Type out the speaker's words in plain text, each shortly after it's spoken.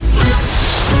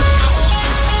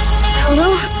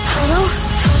Although, I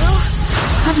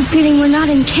have a feeling we're not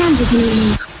in Kansas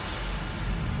anymore.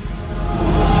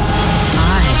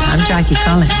 Hi, I'm Jackie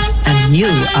Collins, and you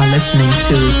are listening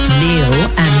to Neil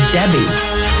and Debbie,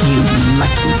 you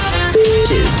lucky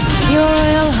bitches. Your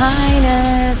Royal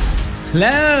Highness.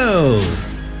 Hello.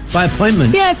 By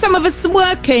appointment. Yeah, some of us are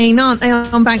working, aren't they,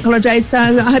 on bank holiday? So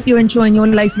I hope you're enjoying your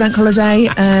lazy bank holiday.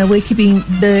 We're keeping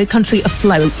the country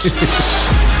afloat.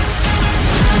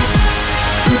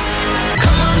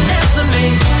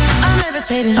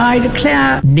 I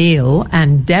declare Neil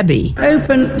and Debbie.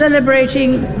 open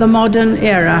celebrating the modern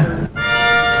era.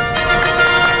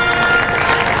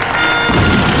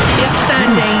 Be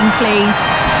upstanding, please.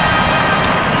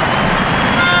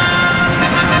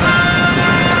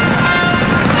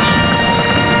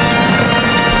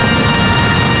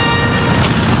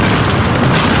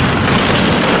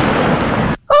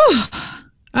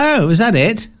 Oh, is that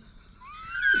it?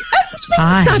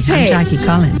 Hi, I'm Jackie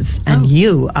Collins, and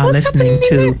you are listening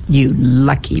to You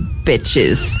Lucky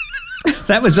Bitches.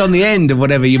 That was on the end of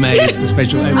whatever you made the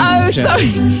special opening. Oh, show. sorry.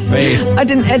 I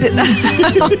didn't edit that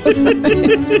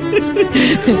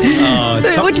out.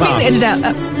 So what do you mean edit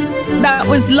out? That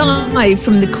was live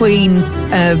from the Queen's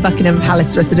Buckingham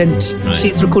Palace residence. Right.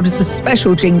 She's recorded a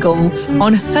special jingle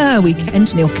on her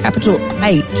weekend, Neil, capital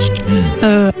H.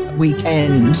 Her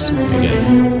weekend.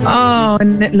 Oh,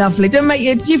 isn't it lovely? Do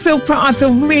you feel proud? I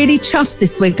feel really chuffed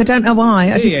this week. I don't know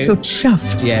why. I just feel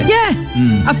chuffed. Yes. Yeah.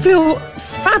 I feel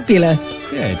fabulous.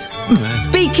 Good. I'm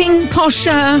speaking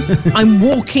posher. I'm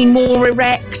walking more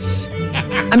erect.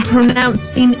 I'm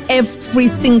pronouncing every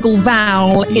single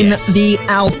vowel in the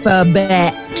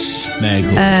alphabet. Very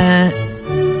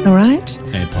good. All right.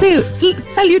 So,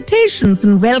 salutations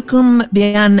and welcome,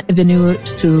 bienvenue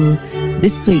to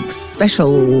this week's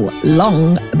special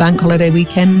long bank holiday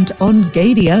weekend on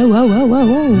Gadio. We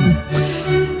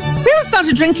haven't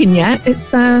started drinking yet.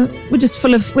 It's we're just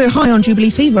we're high on Jubilee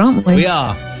fever, aren't we? We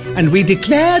are, and we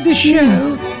declare the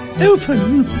show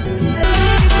open.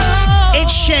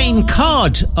 It's Shane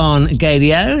Codd on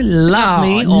Gadio. Love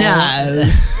me or... No.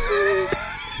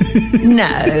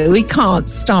 No, we can't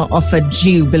start off a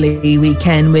Jubilee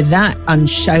weekend with that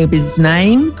unshowbiz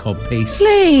name. Codpiece.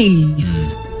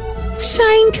 Please.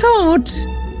 Shane Codd.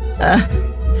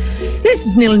 This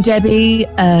is Neil and Debbie.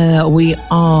 We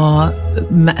are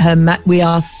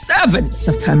servants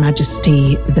of Her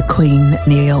Majesty the Queen,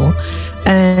 Neil.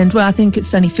 And well, I think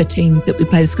it's only fitting that we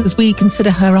play this because we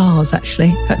consider her ours.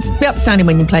 Actually, it's be upstanding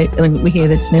when we hear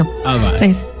this, Neil. Oh right.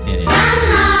 Please. Yeah.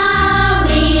 Grandma,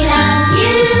 we love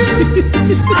you.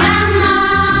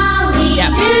 Grandma, we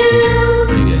do.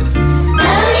 Very good.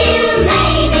 Though you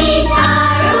may be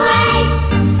far away,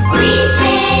 we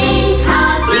think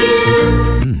of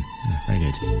you. Very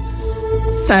good.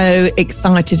 So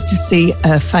excited to see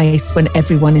her face when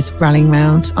everyone is rallying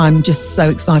round. I'm just so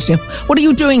excited. What are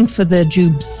you doing for the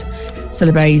Jubes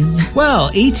celebrations?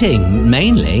 Well, eating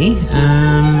mainly.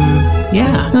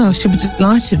 Yeah. Oh, she'll be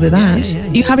delighted with that. Yeah.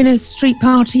 Are you having a street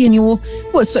party in your...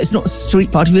 Well, so it's not a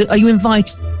street party. But are you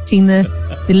inviting the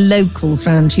locals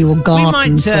round to your garden? We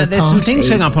might. There's some things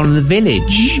going up on the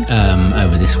village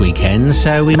over this weekend,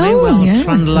 so we may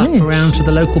trundle up around to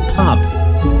the local pub.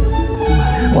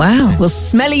 Wow. Will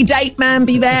Smelly Date Man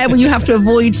be there? Will you have to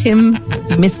avoid him?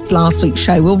 You missed last week's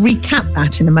show. We'll recap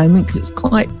that in a moment because it's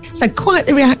quite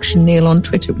the reaction, Neil, on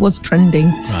Twitter. It was trending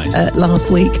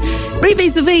last week.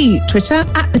 Vis-a-vis Twitter,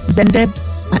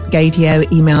 @thisisndebs @Gadio.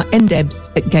 Email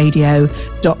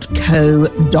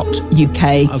ndebs@gadio.co.uk.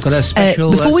 I've got a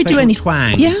special,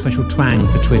 twang. Yeah? Special twang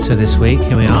for Twitter this week.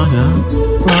 Here we are.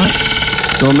 Right.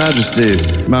 Your Majesty,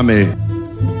 Mummy.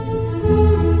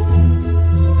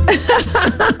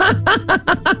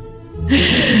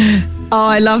 Oh,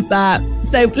 I love that.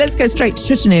 So let's go straight to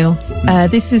Twitter, Neil.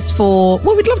 This is for,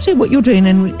 well, we'd love to hear what you're doing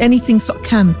and anything sort of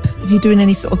camp. If you're doing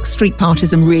any sort of street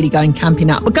parties and really going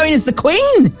camping out, but going as the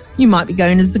Queen, you might be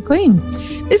going as the Queen.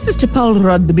 This is to Paul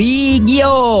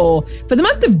Rodrigo. For the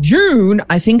month of June,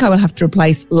 I think I will have to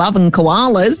replace Love and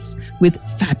Koalas with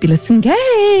Fabulous and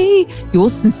Gay.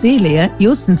 Yours sincerely,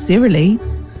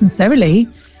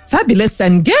 Fabulous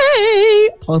and Gay,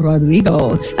 Paul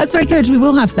Rodrigo. That's very good. We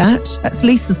will have that. That's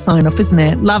Lisa's sign-off, isn't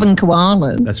it? Love and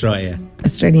Koalas. That's right, yeah.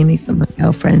 Australian Lisa, my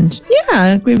girlfriend. Yeah, I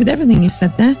agree with everything you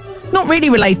said there. Not really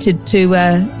related to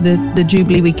the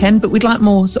Jubilee weekend, but we'd like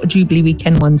more sort of Jubilee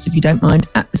weekend ones, if you don't mind.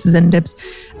 This is ndebs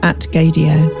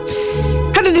 @Gadio.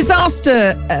 Had a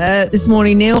disaster this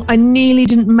morning, Neil. I nearly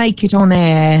didn't make it on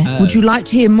air. Would you like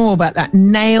to hear more about that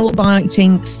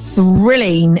nail-biting,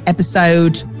 thrilling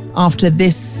episode after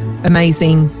this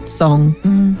amazing song?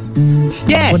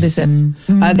 Yes. What is it?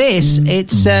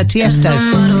 It's Tiesto.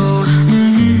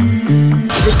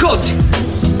 The good,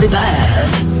 the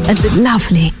bad, and the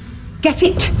lovely. Get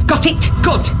it, got it,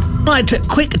 good. Right,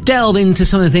 quick delve into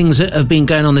some of the things that have been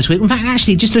going on this week. In fact,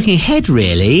 actually, just looking ahead,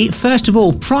 really. First of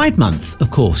all, Pride Month, of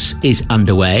course, is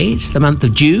underway. It's the month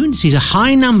of June. It sees a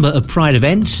high number of Pride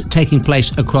events taking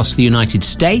place across the United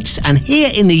States. And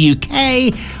here in the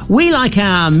UK, we like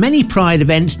our many Pride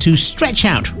events to stretch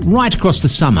out right across the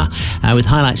summer, with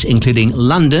highlights including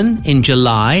London in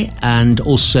July and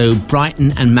also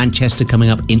Brighton and Manchester coming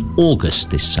up in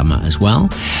August this summer as well.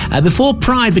 Before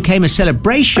Pride became a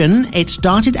celebration, it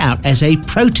started out as a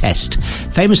protest,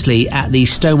 famously at the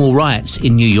Stonewall riots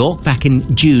in New York back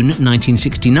in June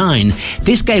 1969.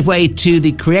 This gave way to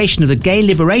the creation of the Gay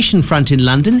Liberation Front in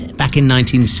London back in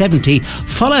 1970,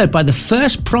 followed by the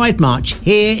first Pride March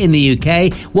here in the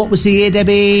UK. What was the year,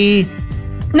 Debbie?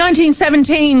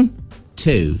 1917.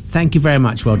 Thank you very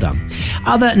much. Well done.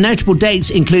 Other notable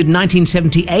dates include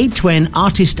 1978, when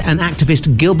artist and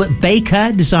activist Gilbert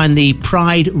Baker designed the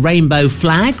Pride Rainbow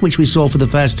flag, which we saw for the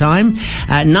first time.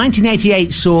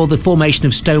 1988 saw the formation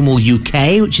of Stonewall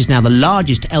UK, which is now the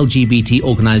largest LGBT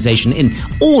organisation in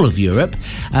all of Europe.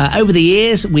 Over the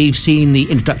years, we've seen the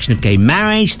introduction of gay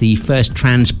marriage, the first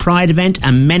trans Pride event,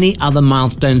 and many other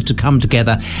milestones to come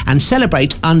together and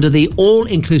celebrate under the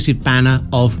all-inclusive banner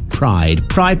of Pride.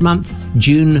 Pride Month,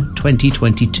 June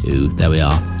 2022. There we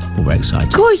are. All very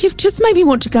excited. God, you've just made me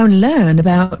want to go and learn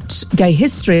about gay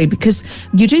history, because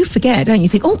you do forget, don't you?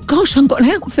 Think, oh gosh, I've got an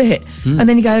outfit. And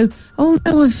then you go, oh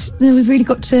no, we've really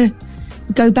got to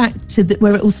go back to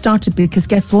where it all started, because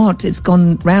guess what? It's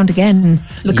gone round again.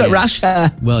 Look at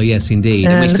Russia. Well, yes, indeed.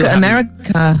 And we look at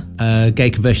America. Gay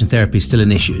conversion therapy is still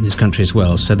an issue in this country as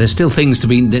well. So there's still things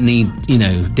that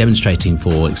need, demonstrating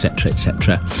for, etc.,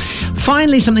 etc.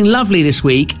 Finally, something lovely this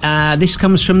week. This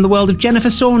comes from the world of Jennifer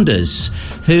Saunders,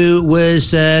 who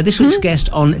was this week's guest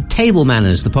on Table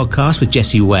Manners, the podcast with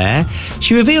Jessie Ware.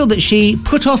 She revealed that she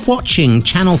put off watching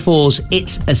Channel 4's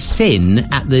It's a Sin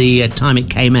at the time it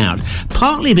came out,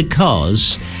 partly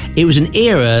because it was an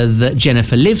era that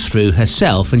Jennifer lived through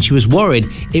herself, and she was worried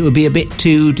it would be a bit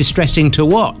too distressing to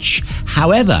watch.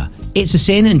 However, It's a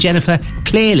Sin, and Jennifer,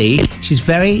 clearly, she's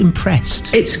very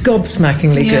impressed. It's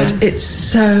gobsmackingly good. It's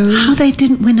so... How they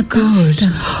didn't win a BAFTA.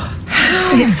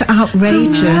 It's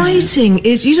outrageous. The writing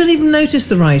is... You don't even notice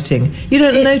the writing. You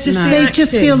don't notice the They acting.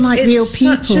 just feel like it's real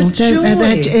such people, a don't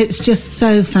they? joy. It's just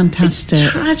so fantastic. It's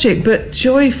tragic, but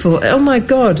joyful. Oh, my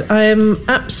God. I am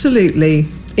absolutely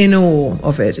in awe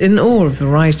of it, in awe of the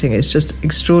writing. It's just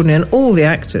extraordinary. And all the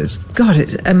actors. God,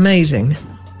 it's amazing.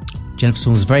 Jennifer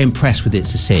Saunders was very impressed with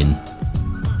It's a Sin.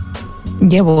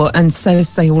 Yeah, well, and so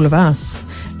say all of us.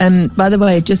 By the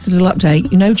way, just a little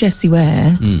update. You know Jessie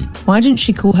Ware? Why didn't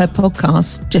she call her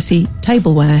podcast Jessie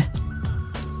Tableware?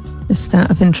 Just out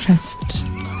of interest.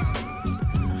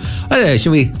 I don't know,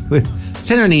 shall we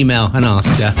send her an email and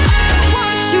ask her?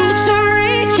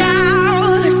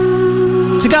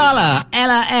 Tagala,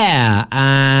 Ella Air,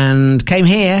 and came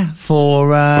here for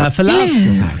love.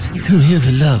 In fact, you come here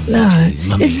for love. No,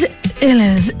 it's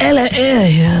Ella Air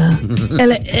here.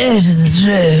 Ella Air to the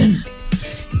throne.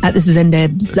 This is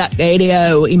NDebs at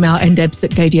Gadio. Email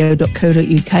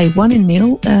ndebs@gadio.co.uk. One in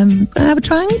Neil. Can I have a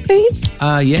triangle, please?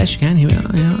 Yes, you can. Here we are.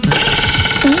 Yeah.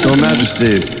 Your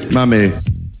Majesty, Mummy.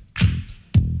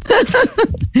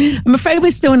 I'm afraid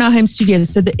we're still in our home studio,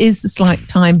 so there is a slight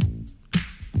time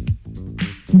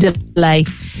delay.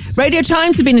 Radio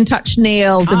Times have been in touch,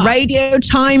 Neil. The Radio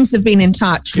Times have been in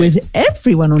touch with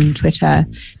everyone on Twitter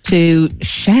to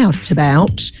shout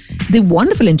about the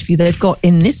wonderful interview they've got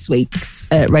in this week's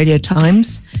Radio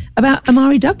Times about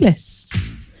Amari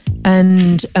Douglas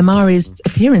and Amari's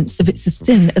appearance of It's a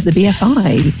Sin at the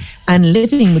BFI and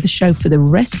living with the show for the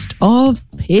rest of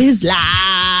his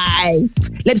life.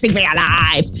 Lip sync for your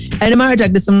life. And Amari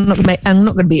Douglas, I'm not going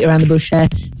to beat around the bush here.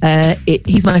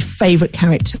 He's my favourite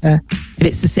character of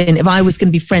It's a Sin. If I was going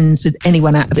to be friends with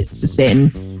anyone out of It's a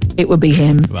Sin, it would be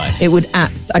him. Right. It would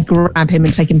I'd grab him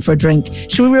and take him for a drink.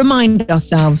 Shall we remind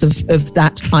ourselves of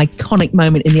that iconic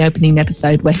moment in the opening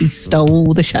episode where he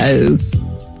stole the show?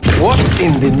 What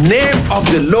in the name of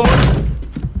the Lord?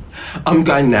 I'm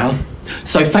going now.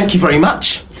 So thank you very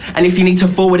much. And if you need to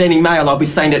forward any mail, I'll be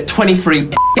staying at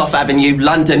 23 off Avenue,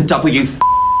 London, W.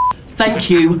 Thank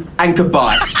you and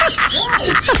goodbye.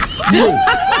 No!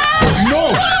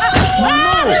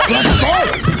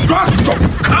 Roscoe,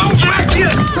 come back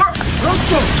here!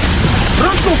 Roscoe,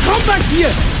 come back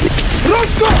here!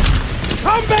 Roscoe,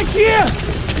 come back here!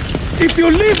 If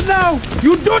you leave now,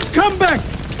 you don't come back!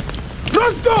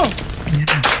 Roscoe!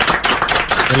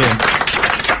 Brilliant.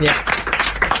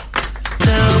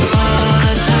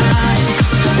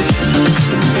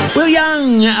 We're Will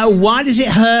Young, why does it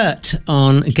hurt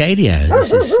on Gadio?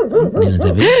 This is Neil and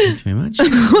Debbie. Thank you very much.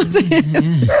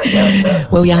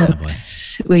 Will Young.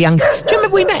 Will Young. Do you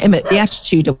remember we met him at the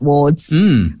Attitude Awards?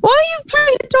 Why are you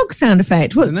playing a dog sound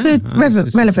effect? What's the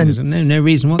relevance? No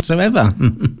reason whatsoever.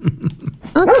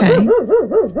 Okay.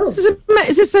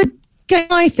 Is this a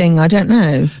gay thing? I don't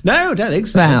know. No, I don't think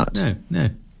so. No.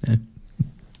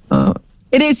 Oh.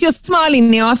 It is. You're smiling,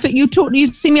 Neil. I think you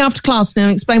see me after class now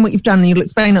and explain what you've done, and you'll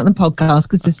explain it on the podcast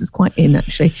because this is quite in,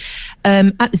 actually.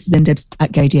 This is ndebs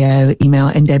at Gadio. Email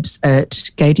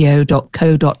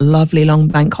ndebs@gadio.co.lovely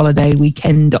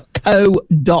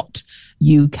longbankholiday.weekend.co.uk. Do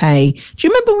you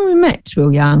remember when we met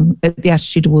Will Young at the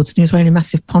Attitude Awards and he was wearing a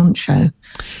massive poncho?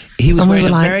 He was wearing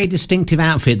a very distinctive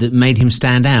outfit that made him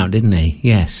stand out, didn't he?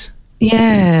 Yes.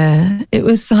 Yeah. It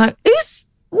was like,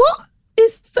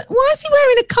 why is he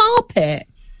wearing a carpet?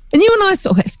 And you and I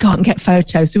sort of let's go out and get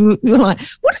photos. So we were like,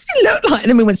 what does he look like? And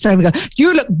then we went straight over and go,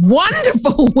 you look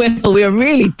wonderful, Will. We were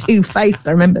really two-faced.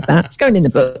 I remember that. It's going in the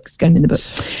book. In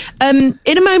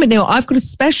a moment, Neil, I've got a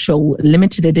special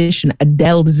limited edition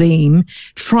Adele zine.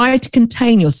 Try to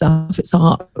Contain Yourself. It's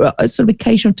a sort of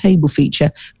occasional table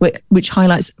feature which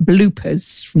highlights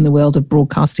bloopers from the world of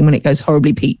broadcasting when it goes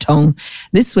horribly Pete Tong.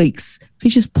 This week's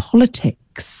features politics.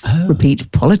 Repeat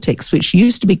politics, which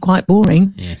used to be quite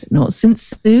boring. Yes. Not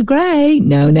since Sue Gray.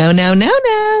 No.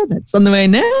 That's on the way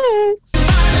next.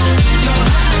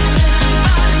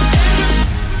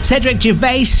 Cedric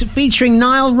Gervais featuring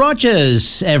Nile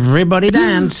Rodgers. Everybody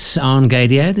dance on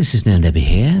Gadio. This is Neil and Debbie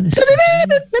here.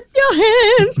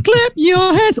 Clap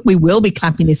your hands. We will be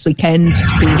clapping this weekend to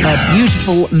Her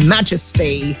Beautiful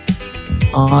Majesty,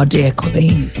 our dear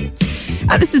Queen.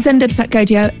 This is ndebs at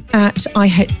Gadio at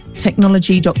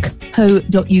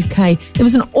ihatetechnology.co.uk. There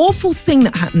was an awful thing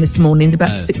that happened this morning at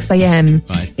about 6 a.m.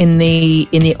 in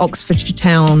the Oxfordshire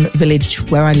town village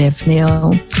where I live,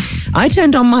 Neil. I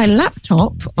turned on my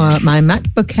laptop, my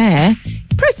MacBook Air,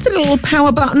 pressed the little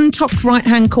power button, top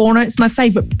right-hand corner. It's my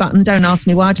favourite button. Don't ask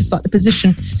me why. I just like the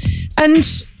position. And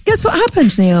guess what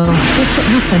happened, Neil? Guess what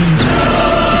happened?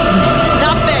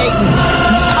 Nothing.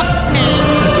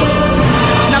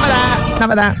 Enough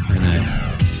of that. I know.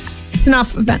 It's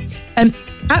enough of that.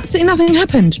 Absolutely nothing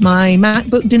happened. My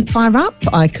MacBook didn't fire up.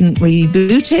 I couldn't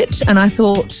reboot it. And I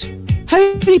thought,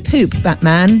 holy poop,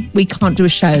 Batman, we can't do a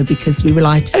show because we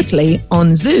rely totally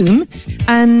on Zoom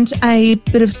and a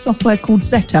bit of software called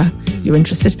Zeta, if you're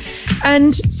interested.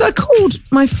 And so I called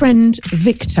my friend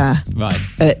Victor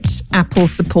at Apple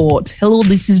Support. Hello,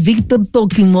 this is Victor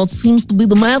talking. What seems to be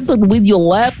the matter with your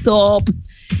laptop?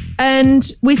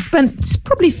 And we spent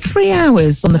probably 3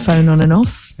 hours on the phone on and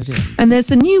off. And there's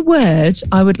a new word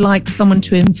I would like someone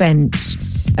to invent.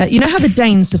 You know how the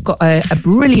Danes have got a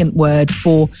brilliant word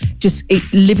for just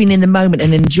living in the moment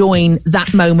and enjoying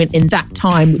that moment in that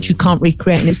time, which you can't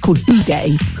recreate, and it's called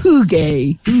hygge.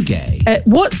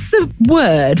 What's the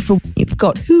word for when you've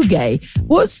got hygge?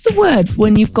 What's the word for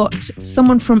when you've got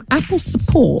someone from Apple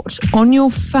Support on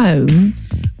your phone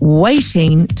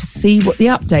waiting to see what the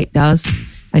update does,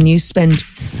 and you spend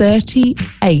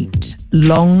 38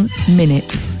 long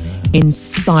minutes in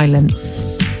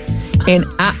silence? In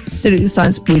absolute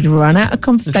silence. We'd run out of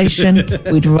conversation.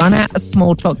 We'd run out of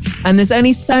small talk. And there's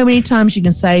only so many times you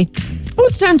can say, oh,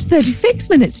 it's down to 36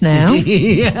 minutes now.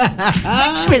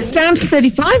 Actually, it's down to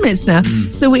 35 minutes now.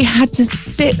 So we had to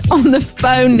sit on the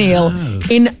phone, Neil,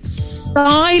 in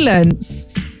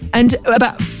silence. And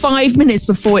about 5 minutes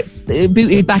before it's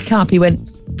booted back up, he went,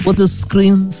 what does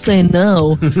screen say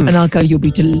now? And I'll go, you'll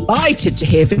be delighted to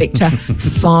hear, Victor.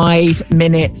 5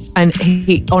 minutes. And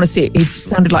he honestly, he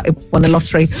sounded like he won the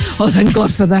lottery. Oh, thank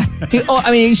God for that.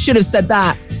 He should have said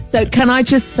that. So can I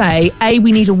just say,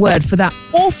 we need a word for that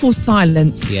awful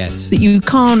silence. Yes. That you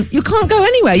can't go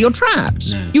anywhere. You're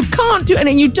trapped. No. You can't do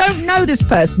anything. You don't know this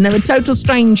person. They're a total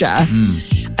stranger.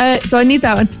 So I need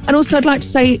that one. And also I'd like to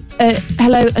say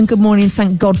hello and good morning.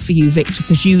 Thank God for you, Victor,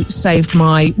 because you saved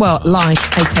my, life,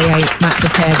 aka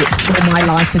MacBook Air, which all my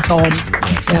life is on.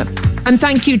 Yeah. And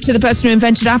thank you to the person who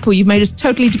invented Apple. You've made us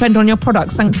totally depend on your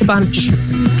products. Thanks a bunch.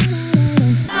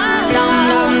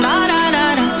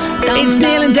 It's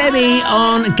Neil and Debbie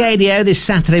on Gadio this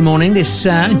Saturday morning, this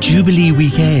Jubilee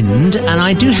weekend, and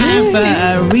I do have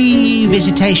a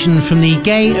revisitation from the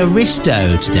gay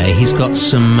Aristo today. He's got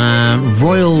some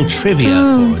royal trivia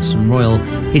for us, some royal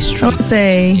history. What's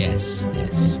he? Yes.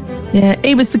 Yeah,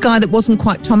 he was the guy that wasn't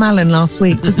quite Tom Allen last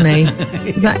week, wasn't he?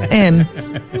 Is that him?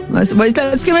 Let's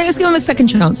give him a second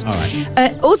chance. All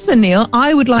right. Also, Neil,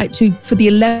 I would like to, for the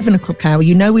 11 o'clock hour,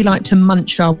 you know we like to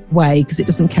munch our way because it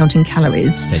doesn't count in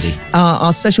calories. Steady.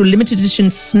 Our special limited edition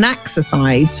snack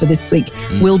exercise for this week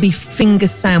will be finger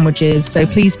sandwiches. So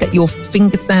please get your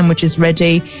finger sandwiches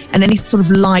ready and any sort of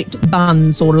light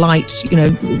buns or light,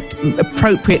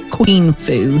 appropriate Queen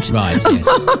food. Right, yes.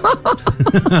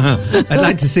 I'd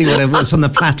like to see what's on the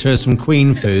platters from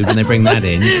Queen food when they bring that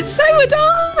in. So would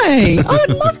I. I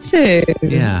would love to.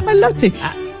 Yeah. I'd love to.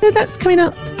 That's coming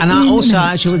up. And I also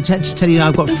actually would just tell you,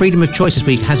 I've got Freedom of Choice this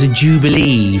week has a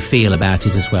Jubilee feel about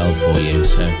it as well for you.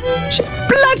 So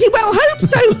bloody well hope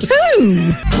so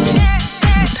too.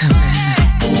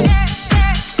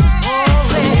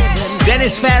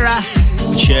 Dennis Ferrer,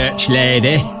 church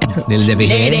lady. Little Debbie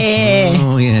here. Lady.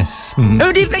 Oh, yes.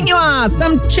 Who do you think you are?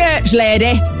 Some church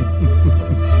lady?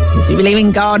 If you believe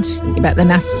in God, you bet the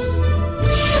nas.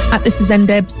 This is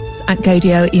ndebs at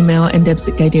Gadio. Email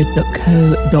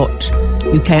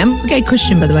ndebs@gadio.co.uk. I'm a gay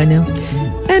Christian, by the way, now.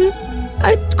 And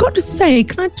I've got to say,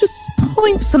 can I just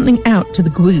point something out to the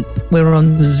group? We're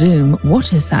on Zoom.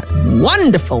 What is that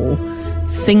wonderful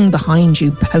thing behind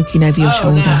you poking over your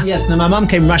shoulder? No, my mum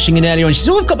came rushing in earlier and she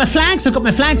said, I've got my flags. So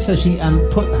she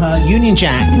put her Union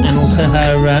Jack and also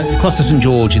her Cross of St.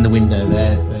 George in the window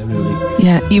there. So really.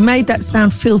 Yeah, you made that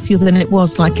sound filthier than it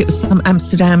was, like it was some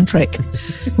Amsterdam trick.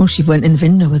 Well, she went in the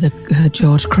window with a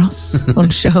George Cross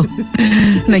on show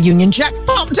and a Union Jack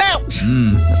popped out.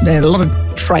 There are a lot of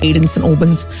trade in St.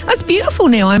 Albans. That's beautiful,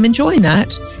 Neil. I'm enjoying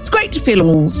that. It's great to feel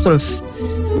all sort of,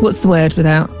 what's the word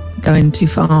without going too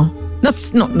far? Not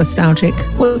nostalgic.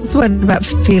 What's the word about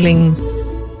feeling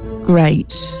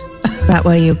great? About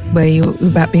where you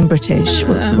about being British?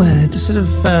 What's the word? Sort of,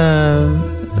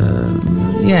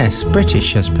 yes,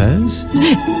 British, I suppose.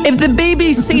 If the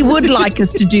BBC would like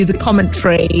us to do the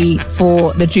commentary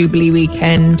for the Jubilee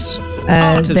weekend,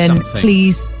 then something.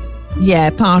 please. Yeah,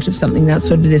 part of something, that's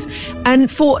what it is.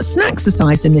 And for snack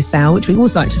exercise in this hour, which we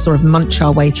always like to sort of munch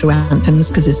our way through anthems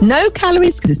because there's no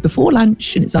calories, because it's before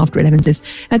lunch and it's after 11,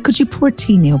 could you pour a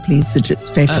tea, Neil, please? So it's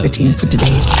very fitting for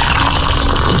today's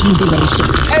jubilation.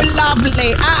 Oh,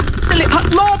 lovely. Absolutely.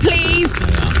 More, please.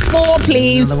 More,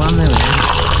 please. Another one, there we go.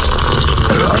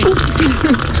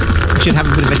 You should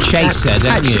have a bit of a chaser,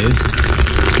 don't you?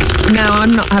 No,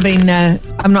 I'm not having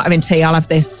tea. I'll have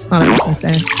this.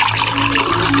 Instead.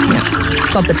 Yeah,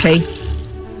 got the tea.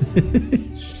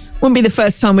 Wouldn't be the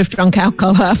first time we've drunk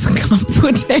alcohol. I can't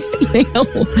put it. No,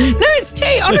 it's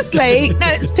tea. Honestly, no,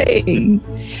 it's tea.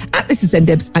 This is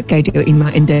ndebs at Gadio.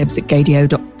 Email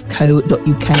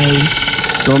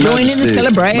ndebs@gadio.co.uk. Join in the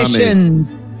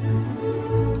celebrations. Mummy.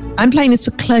 I'm playing this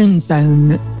for Clone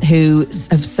Zone, who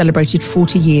have celebrated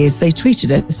 40 years. They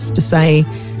tweeted us to say,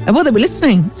 well, they were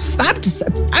listening. It's fab to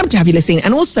have you listening.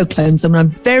 And also, Clone Zone, I'm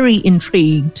very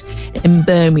intrigued in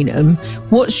Birmingham.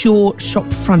 What's your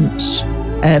shop front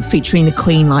featuring the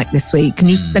Queen like this week? Can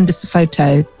you send us a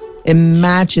photo?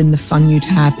 Imagine the fun you'd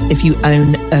have if you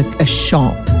own a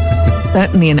shop,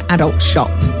 certainly an adult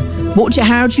shop.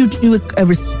 How do you do a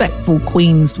respectful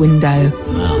Queen's window?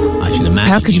 Well, I should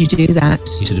imagine. How could you do that?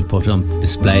 You should have put on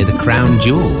display the crown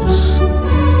jewels.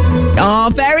 Oh,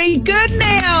 very good,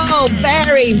 Neil.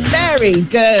 Very, very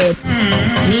good.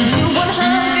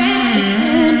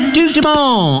 Duke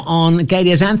Dumont on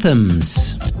Gadia's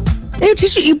Anthems. Oh,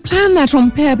 you planned that on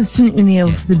purpose, didn't you,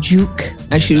 Neil, for the Duke?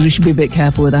 Actually, we should be a bit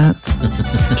careful with that.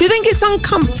 Do you think it's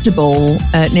uncomfortable,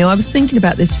 Neil? I was thinking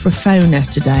about this for a phoner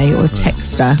today, or a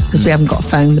texter, because we haven't got a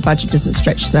phone. The budget doesn't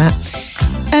stretch to that.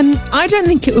 I don't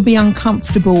think it would be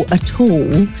uncomfortable at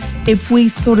all if we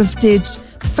sort of did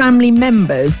family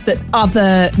members that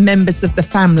other members of the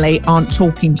family aren't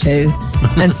talking to,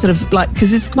 and sort of like,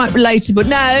 because it's quite relatable.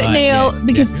 No, right, Neil,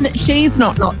 because she's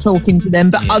not talking to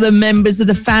them, but other members of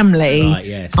the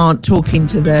family aren't talking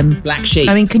to them. Black sheep.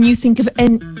 I mean, can you think of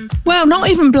any? Well, not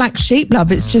even black sheep,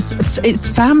 love. It's just, it's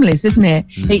families, isn't it?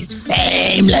 It's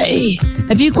family.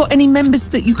 Have you got any members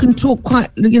that you can talk quite,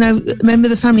 member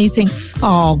of the family you think,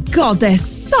 oh God, they're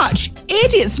such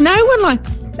idiots. No one like.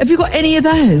 Have you got any of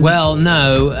those? Well,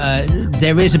 no.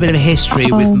 There is a bit of a history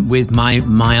with my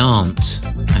aunt,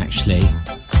 actually.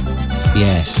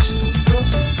 Yes.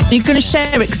 Are you going to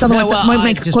share it? Because otherwise that won't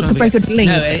make a very good link.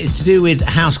 No, it's to do with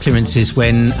house clearances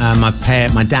when my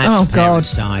dad's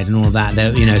parents died and all of that.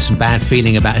 There, some bad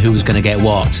feeling about who was going to get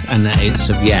what. And there's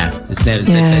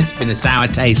been a sour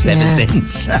taste ever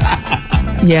since.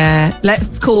 Yeah,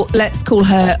 let's call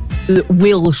her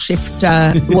will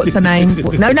shifter. What's her name?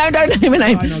 No, don't name her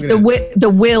name.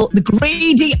 The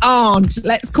greedy aunt.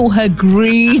 Let's call her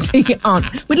greedy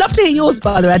aunt. We'd love to hear yours,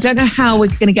 by the way. I don't know how we're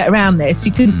going to get around this.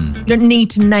 You don't need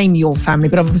to name your family,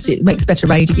 but obviously it makes better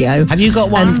radio. Have you got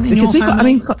one? Because we've got.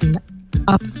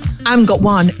 I haven't got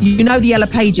one. You know the Yellow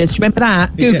Pages. Do you remember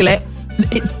that? Google it.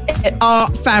 Our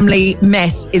family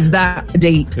mess is that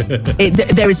deep.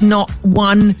 There is not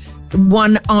one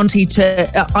auntie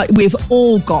to. We've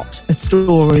all got a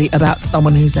story about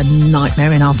someone who's a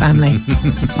nightmare in our family.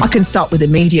 I can start with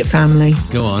immediate family.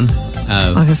 Go on.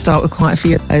 I can start with quite a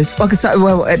few of those. I can start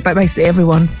basically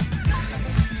everyone.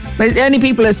 But the only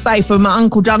people who are safe are my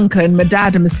Uncle Duncan, my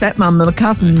dad and my stepmum and my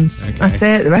cousins. Okay. That's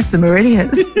it. The rest of them are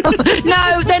idiots.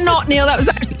 No, they're not, Neil. That was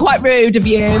actually quite rude of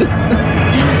you.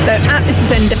 So at This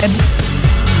Is NDebs.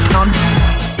 On.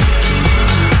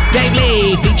 Dave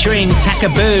Lee featuring Taka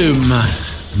Boom.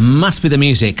 Must be the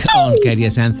music on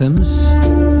KDS Anthems.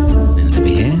 And it'll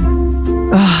be here.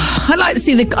 Oh, I'd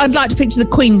like to picture the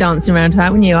Queen dancing around to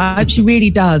that, wouldn't you? She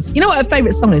really does. You know what her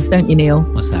favourite song is, don't you, Neil?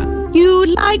 What's that? You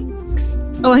like...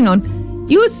 Oh, hang on.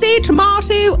 You say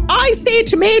tomato, I say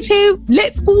tomato.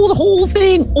 Let's call the whole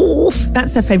thing off.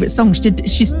 That's her favourite song. She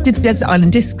did Desert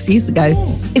Island Discs years ago.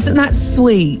 Isn't that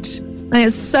sweet?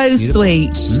 It's so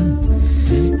sweet.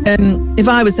 If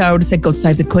I was her, I would have said God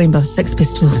Save the Queen by the Sex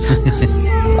Pistols.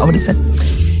 I would have said.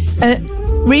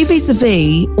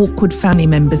 Vis-a-vis awkward family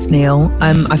members, Neil.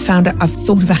 I've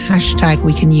thought of a hashtag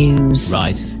we can use.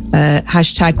 Right.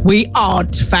 Hashtag we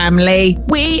aren't family.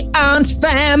 We aren't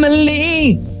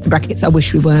family. In brackets, I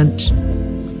wish we weren't.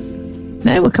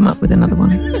 No, we'll come up with another one.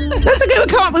 That's okay, we'll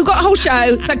come up. We've got a whole show.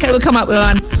 It's okay, we'll come up with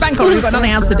one. It's bank holiday, we've got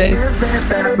nothing else to do.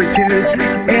 It's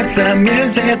the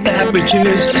music that we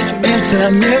choose. It's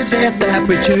the music that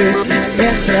we choose.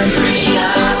 It's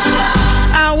the...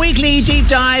 Our weekly deep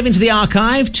dive into the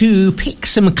archive to pick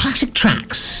some classic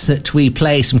tracks that we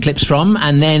play some clips from,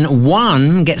 and then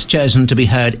one gets chosen to be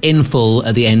heard in full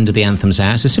at the end of the Anthems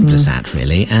hour. It's as simple as that,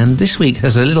 really. And this week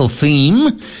has a little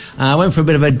theme. I went for a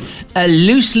bit of a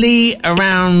loosely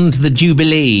around the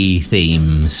Jubilee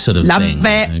theme sort of thing. Love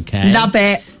it. Okay. Love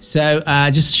it. So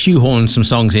just shoehorn some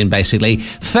songs in, basically.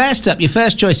 First up, your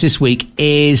first choice this week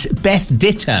is Beth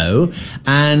Ditto,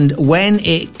 and when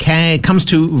it comes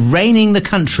to reigning the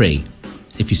country,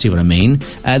 if you see what I mean,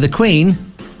 the Queen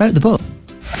wrote the book.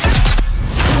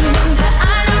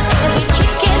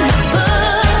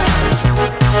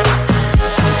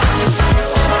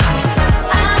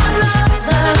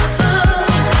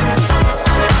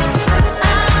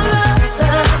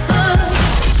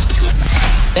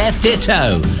 Beth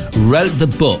Ditto wrote the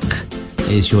book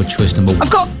is your choice number one.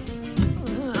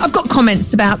 I've got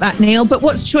comments about that, Neil, but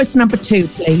what's choice number 2,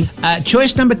 please?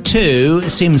 Choice number 2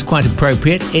 seems quite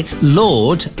appropriate. It's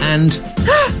Lorde and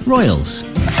Royals.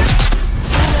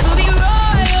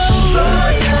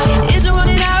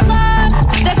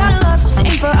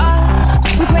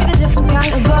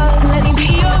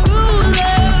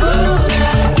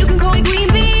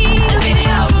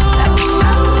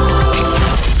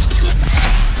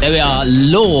 There we are,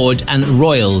 Lorde and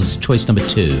Royals, choice number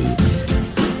 2.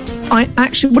 What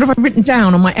have I written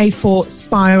down on my A4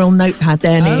 spiral notepad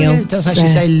there, Neil? Yeah, it does actually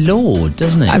say Lorde,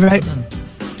 doesn't it? I wrote,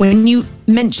 when you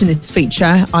mentioned this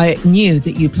feature, I knew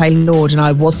that you play Lorde and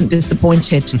I wasn't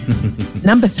disappointed.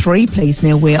 Number 3, please,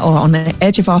 Neil. We are on the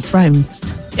edge of our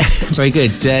thrones. Yes, very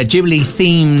good. Jubilee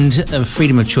themed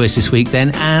freedom of choice this week then.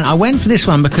 And I went for this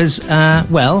one because,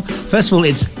 first of all,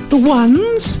 it's The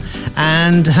Ones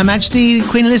and Her Majesty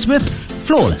Queen Elizabeth,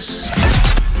 Flawless.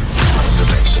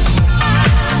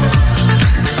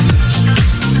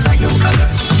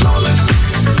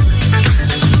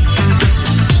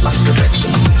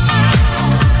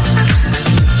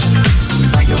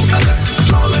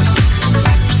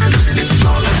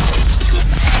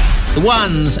 The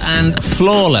Ones and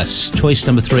Flawless, choice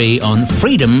number 3 on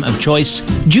Freedom of Choice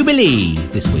Jubilee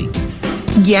this week.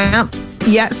 Yeah,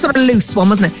 sort of loose one,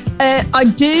 wasn't it?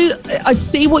 I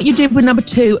see what you did with number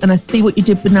 2 and I see what you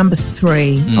did with number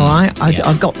 3. All right,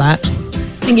 I got that.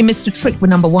 I think you missed a trick with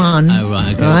number 1. Oh,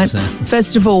 right, okay. Right?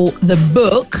 First of all, the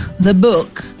book.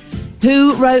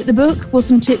 Who wrote the book?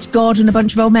 Wasn't it God and a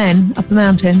bunch of old men up a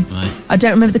mountain? Right. I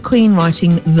don't remember the Queen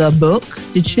writing the book,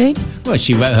 did she? Well,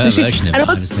 she wrote her version of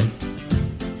it,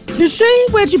 Did she?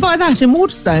 Where'd you buy that? In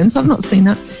Waterstones? I've not seen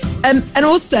that. And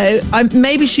also,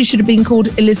 maybe she should have been called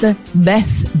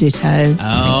Elizabeth Ditto.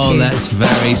 Oh, that's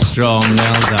very strong.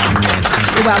 Well done. Yes.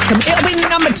 You're welcome. It'll be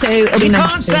number 2. You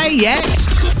can't say yet.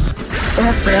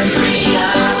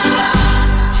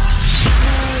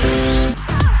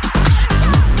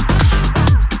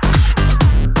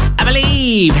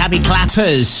 Eve. Happy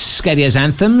clappers. Skadio's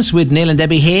Anthems with Neil and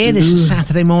Debbie here this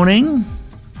Saturday morning.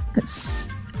 It's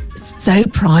so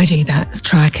pridey, that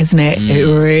track, isn't it? It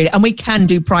really, and we can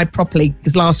do Pride properly,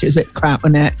 because last year was a bit crap,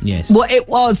 wasn't it? Yes. Well, it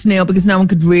was, Neil, because no one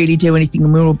could really do anything,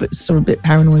 and we were all a bit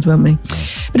paranoid, weren't we?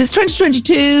 But it's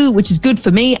 2022, which is good for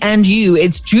me and you.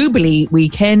 It's Jubilee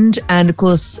weekend, and of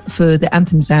course, for the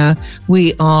Anthems Hour,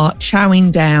 we are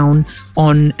chowing down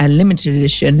on a limited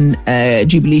edition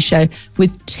Jubilee show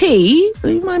with tea.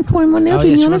 Do you mind pouring one, Neil? Oh, to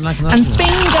be yes, honest? like that And one.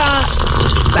 finger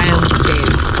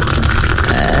sandwiches.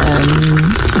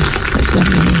 That's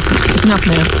lovely. It's enough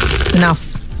now. It's enough.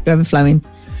 You're overflowing.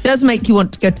 It does make you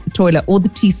want to go to the toilet. All the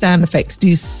tea sound effects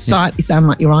do slightly sound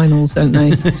like urinals, don't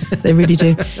they? They really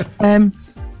do.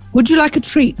 Would you like a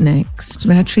treat next?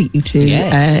 May I treat you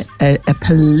to a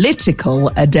political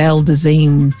Adele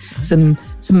Dazeem? Some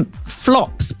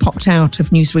flops popped out of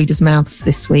newsreaders' mouths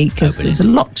this week, because there's a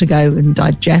lot to go and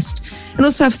digest. And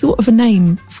also, I've thought of a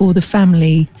name for the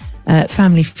family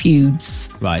feuds.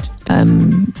 Right.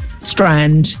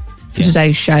 Strand for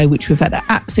today's show, which we've had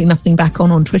absolutely nothing back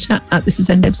on Twitter. This is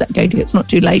NDebs at Gadio. It's not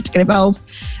too late to get involved.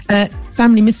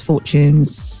 Family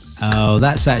misfortunes. Oh,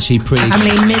 that's actually pretty...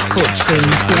 Family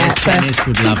misfortunes, yeah. Dennis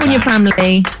would love people in your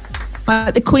family.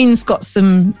 The Queen's got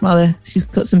some, she's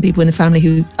got some people in the family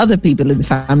who other people in the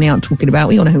family aren't talking about.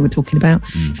 We all know who we're talking about.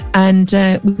 And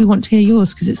we want to hear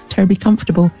yours, because it's terribly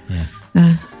comfortable.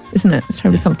 Yeah. Isn't it? It's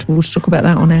terribly comfortable to talk about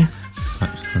that on air.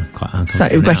 Quite so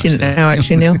regretting it now,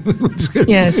 actually, Neil.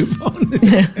 Yes.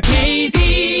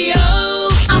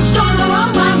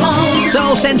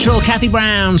 Soul Central, Kathy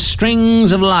Brown,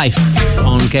 Strings of Life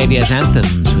on KBS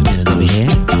Anthems with Neil and Debbie here.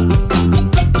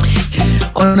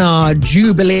 On our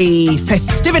Jubilee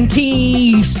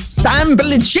festivity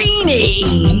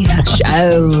Sambologini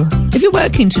show. If you're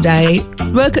working today,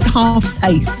 work at half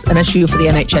pace. Unless you're for the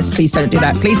NHS, please don't do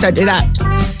that. Please don't do that.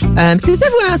 Because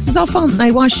everyone else is off, aren't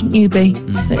they? Why shouldn't you be?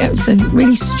 So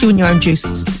really stew in your own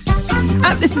juice.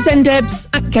 This is NDebs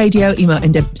at Gadio. Email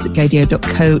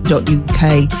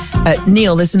ndebs@gadio.co.uk.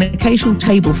 Neil, there's an occasional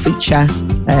table feature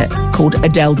called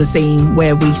Adele Dazeem,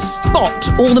 where we spot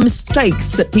all the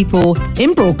mistakes that people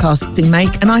in broadcasting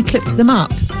make, and I clip them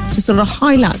up to sort of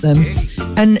highlight them.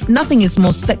 And nothing is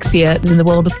more sexier than the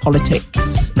world of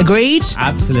politics. Agreed?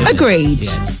 Absolutely. Agreed.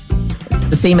 Yes. It's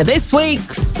the theme of this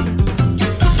week's.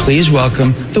 Please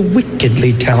welcome the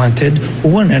wickedly talented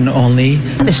one and only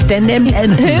Mr.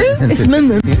 NDebs. Who? It's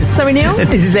Sorry, Neil?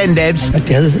 This is NDebs.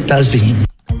 Adele Dazeem.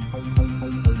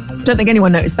 Don't think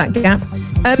anyone noticed that gap.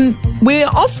 We're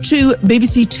off to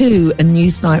BBC Two and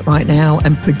Newsnight right now,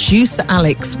 and producer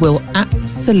Alex will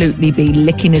absolutely be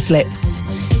licking his lips.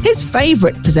 His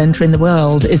favourite presenter in the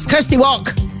world is Kirsty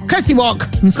Walk. Kirsty Walk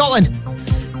from Scotland.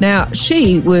 Now,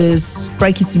 she was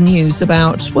breaking some news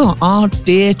about, well, our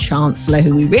dear Chancellor,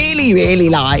 who we really, really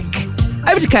like.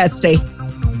 Over to Kirsty.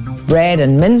 Bread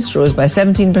and mince rose by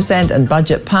 17% and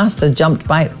budget pasta jumped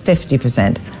by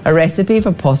 50%, a recipe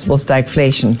for possible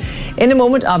stagflation. In a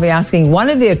moment, I'll be asking one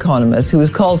of the economists who was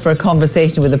called for a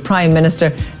conversation with the Prime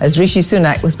Minister as Rishi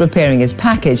Sunak was preparing his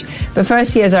package. But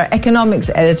first, here's our economics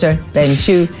editor, Ben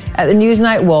Chu, at the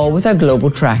Newsnight wall with our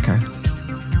global tracker.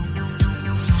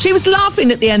 She was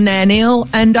laughing at the end there, Neil,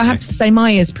 and I have to say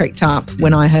my ears pricked up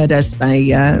when I heard her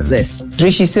say this.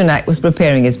 Rishi Sunak was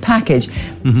preparing his package.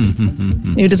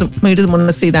 Who doesn't want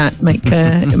to see that? Make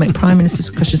Prime Minister's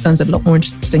question sounds a lot more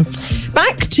interesting.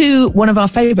 Back to one of our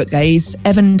favourite gays,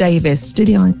 Evan Davis. Do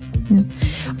the eyes. Yeah.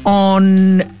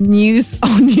 On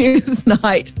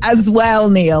Newsnight as well,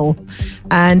 Neil.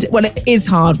 And, well, it is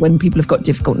hard when people have got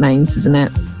difficult names, isn't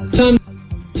it?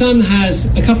 Sun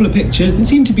has a couple of pictures that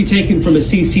seem to be taken from a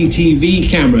CCTV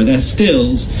camera. They're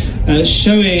stills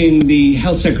showing the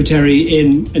Health Secretary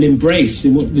in an embrace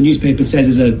in what the newspaper says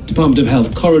is a Department of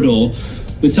Health corridor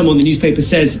with someone the newspaper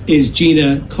says is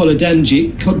Gina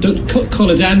Kolodanji.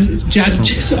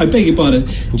 I beg your pardon.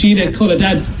 Gina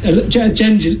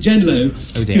Kolodangenlo.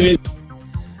 Oh dear.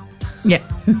 Yeah.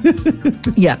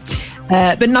 Yeah.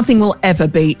 But nothing will ever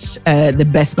beat the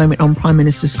best moment on Prime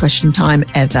Minister's Question Time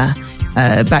ever.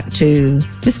 Back to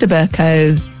Mr.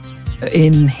 Bercow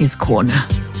in his corner.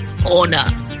 Honour.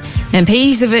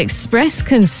 MPs have expressed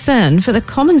concern for the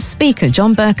Commons Speaker,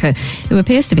 John Bercow, who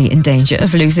appears to be in danger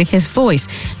of losing his voice.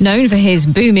 Known for his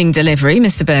booming delivery,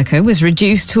 Mr. Bercow was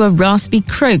reduced to a raspy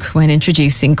croak when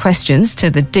introducing questions to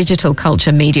the Digital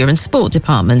Culture, Media and Sport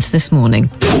Department this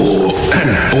morning.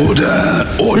 Order.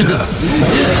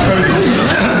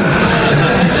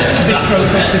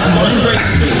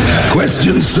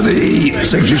 Questions to the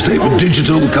Secretary of State for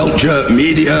Digital, Culture,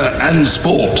 Media and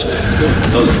Sport.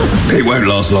 It won't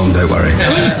last long, don't worry.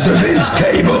 Sir Vince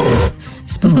Cable.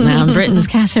 Sport now. Britain's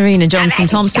Katarina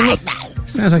Johnson-Thompson.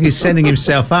 Sounds like he's sending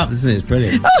himself up, doesn't it? It's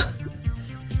brilliant.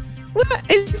 Well,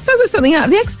 it sounds like something out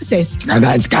of The Exorcist.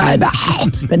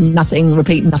 But nothing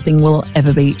will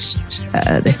ever beat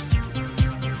this.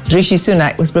 Rishi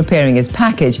Sunak was preparing his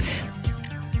package.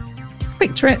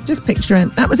 Just picture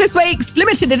it. That was this week's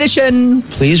limited edition.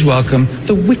 Please welcome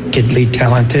the wickedly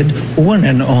talented one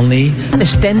and only. Who?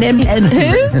 It's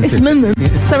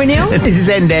Sorry, Neil? This is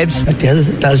NDebs. Adele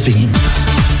Dazeem.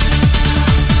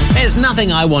 There's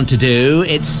Nothing I Want to Do.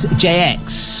 It's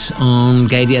JX on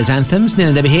Gadio's Anthems. Neil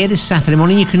and Debbie here this Saturday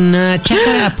morning. You can check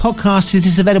out our podcast. It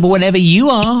is available whenever you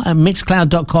are at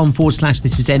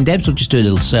mixcloud.com/This Is NDebs, or just do a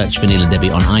little search for Neil and Debbie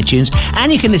on iTunes.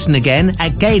 And you can listen again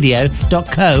at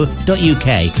gadio.co.uk.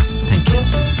 Thank you.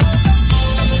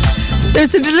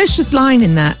 There's a delicious line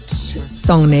in that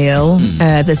song, Neil.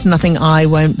 There's nothing I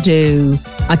won't do.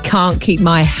 I can't keep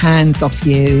my hands off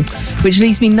you. Which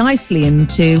leads me nicely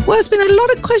into, well, there's been a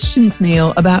lot of questions,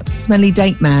 Neil, about Smelly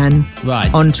Date Man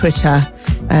on Twitter.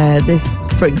 This,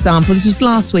 for example, this was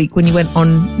last week when you went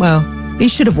on, well, he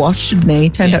should have washed, shouldn't he?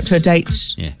 Turned up to a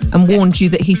date and warned you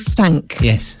that he stank.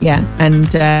 Yes. Yeah.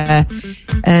 And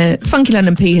Funky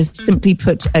London P has simply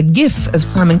put a gif of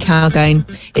Simon Cowell going,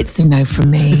 "It's a no from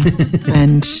me."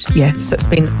 And yes, that's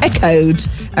been echoed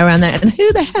around that. And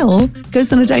who the hell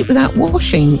goes on a date without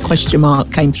washing? ?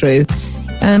 Came through.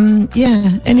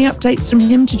 Any updates from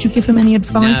him? Did you give him any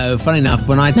advice? No, funny enough,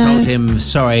 when I told him,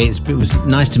 sorry, it was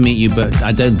nice to meet you, but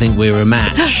I don't think we were a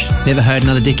match, never heard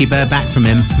another Dickie Bird back from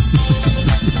him.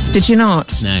 Did you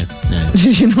not? No.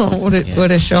 Did you not? What a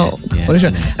shock. What a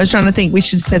shock. I was trying to think, we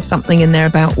should have said something in there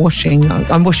about washing.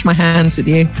 I wash my hands with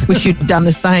you. Wish you'd done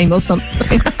the same or something.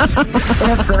 It's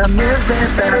the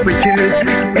music that we choose. It's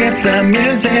the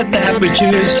music that we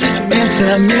choose. It's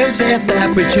the music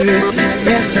that we choose.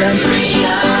 It's the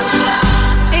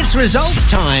It's results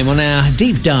time on our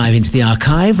deep dive into the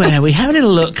archive, where we have a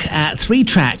little look at 3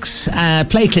 tracks,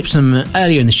 play clips from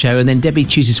earlier in the show, and then Debbie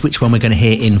chooses which one we're going to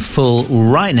hear in full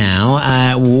right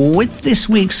now. With this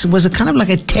week's was a kind of like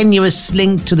a tenuous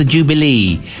link to the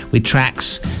Jubilee, with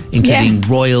tracks including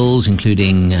Royals,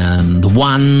 including The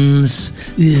Ones.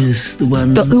 Yes, The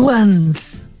Ones. The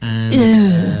Ones.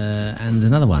 And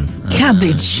another one.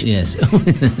 Cabbage. Yes.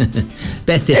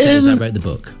 Beth Dittos, I wrote the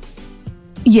book.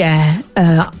 Yeah,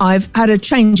 I've had a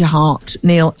change of heart,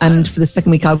 Neil, and for the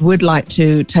second week I would like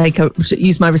to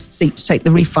use my receipt to take the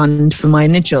refund for my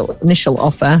initial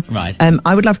offer. Right.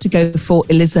 I would love to go for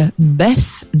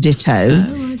Elizabeth Ditto,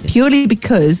 purely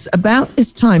because about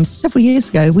this time, several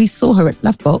years ago, we saw her at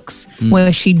Lovebox,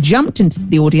 where she jumped into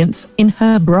the audience in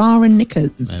her bra and knickers.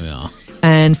 There we are.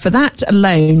 And for that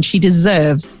alone, she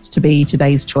deserves to be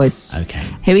today's choice. Okay.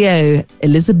 Here we go,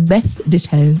 Elizabeth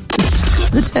Ditto.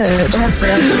 The turd.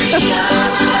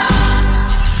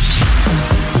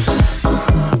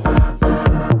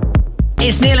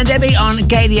 It's Neil and Debbie on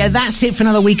Gadio. That's it for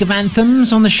another week of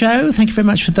anthems on the show. Thank you very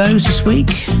much for those this week.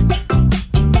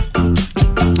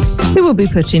 We will be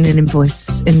putting an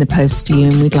invoice in the post to you,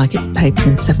 and we'd like it paid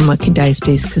in 7 working days,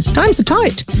 please, because times are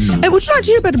tight. Would you like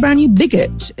to hear about a brand new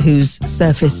bigot who's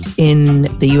surfaced in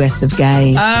the US of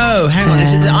gay? Oh, hang on.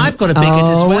 I've got a bigot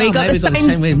as well. We got Maybe the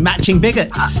same with matching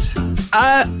bigots.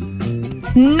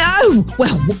 No!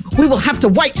 Well, we will have to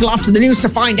wait till after the news to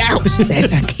find out.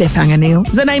 There's a cliffhanger, Neil.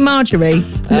 Is her name Marjorie? Is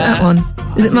it that one?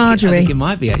 Is it Marjorie? I think it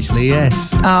might be, actually,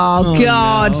 yes. Oh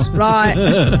God. No. Right.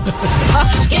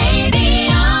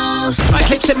 Right,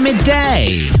 clips at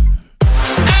midday.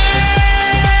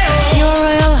 Your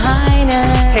Royal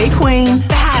Highness. Hey, Queen.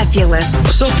 Fabulous.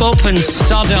 Sup up and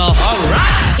sod off. All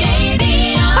right.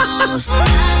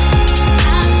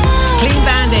 Clean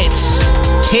Bandits.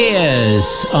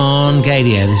 Tears on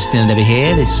Gadio. This is Neil and Debbie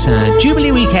here. This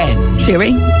Jubilee weekend.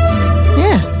 Cheery.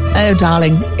 Yeah. Oh,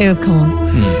 darling. Oh, come on.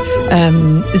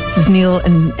 This is Neil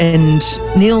and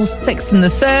Neil Sexton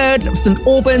III of St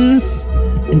Albans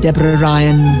and Deborah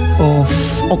Ryan of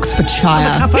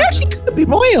Oxfordshire. We actually could be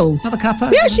royals. Another cuppa?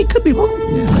 We actually could be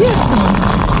royals. Yes.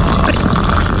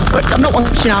 But I'm not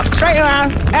watching out. Straight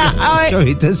around. Sure,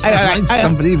 it does sound like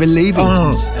somebody believing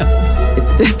themselves.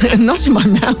 Not in my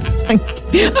mouth, thank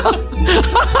you.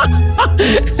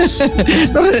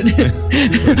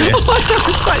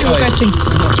 Slightly more fetching.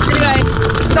 Anyway,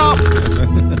 stop.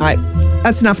 Right,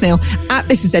 that's enough, Neil.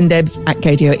 This is ndebs at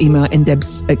Gadio. Email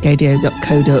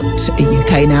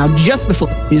ndebs@gadio.co.uk. Now, just before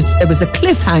the news, there was a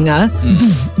cliffhanger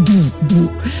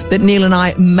that Neil and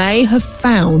I may have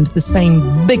found the same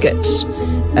bigot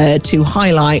to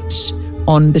highlight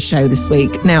on the show this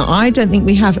week. Now, I don't think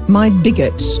we have. My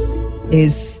bigot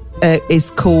is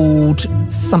is called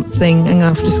something. Hang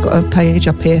on, I've just got a page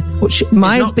up here.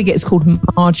 My bigot is called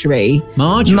Marjorie.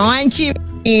 Marjorie.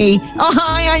 Oh,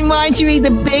 hi, I'm Marjorie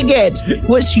the bigot.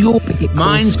 What's your bigot?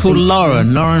 Mine's called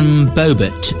Lauren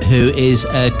Boebert, who is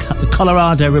a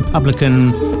Colorado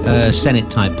Republican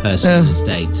Senate type person in the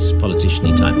States,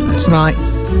 politician-y type person. Right.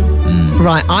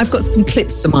 Right, I've got some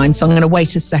clips of mine, so I'm going to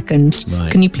wait a second.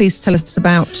 Right. Can you please tell us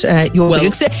about your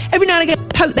bigot? 'Cause every now and again,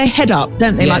 they poke their head up,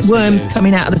 don't they? Yes, like worms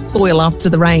coming out of the soil after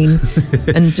the rain,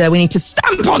 and we need to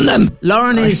stamp on them.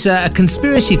 Lauren is a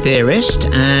conspiracy theorist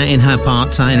in her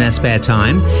spare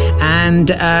time,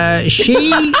 and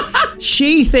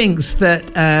she thinks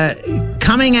that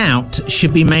coming out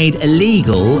should be made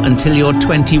illegal until you're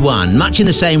 21, much in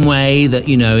the same way that,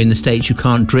 you know, in the States you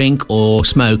can't drink or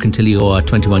smoke until you're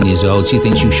 21 years old. She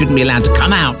thinks you shouldn't be allowed to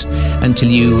come out until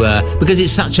you, because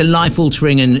it's such a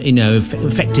life-altering and, you know,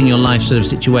 affecting your life sort of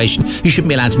situation, you shouldn't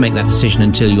be allowed to make that decision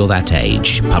until you're that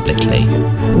age, publicly.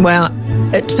 Well,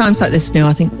 at times like this now,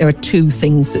 I think there are two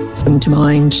things that come to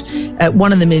mind.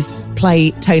 One of them is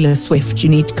play Taylor Swift. You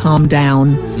need to calm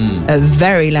down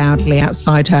very loudly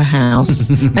outside her house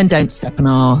and don't step on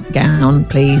our gown,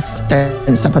 please.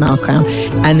 Don't step on our crown.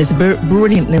 And there's a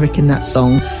brilliant lyric in that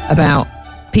song about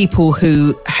people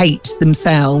who hate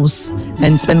themselves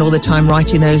and spend all the time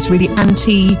writing those really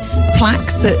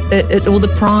anti-plaques at all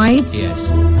the prides. Yes.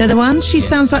 They're the ones. She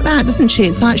sounds like that, doesn't she?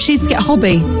 It's like she's get a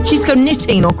hobby. She's go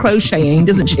knitting or crocheting,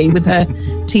 doesn't she, with her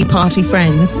tea party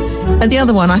friends. And the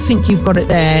other one, I think you've got it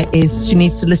there, is she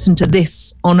needs to listen to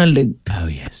this on a loop. Oh,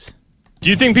 yes. Do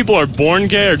you think people are born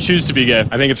gay or choose to be gay?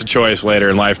 I think it's a choice later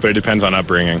in life, but it depends on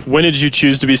upbringing. When did you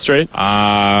choose to be straight?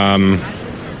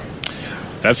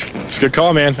 That's a good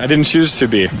call, man. I didn't choose to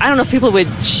be. I don't know if people would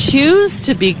choose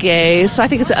to be gay, so I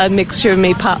think it's a mixture,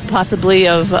 maybe possibly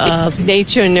of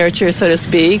nature and nurture, so to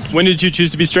speak. When did you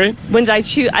choose to be straight? When did I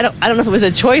choose? I don't know if it was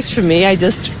a choice for me. I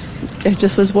just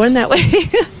was born that way. Do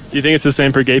you think it's the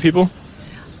same for gay people?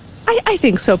 I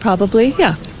think so, probably.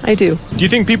 Yeah, I do. Do you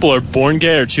think people are born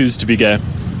gay or choose to be gay?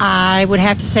 I would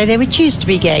have to say they would choose to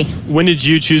be gay. When did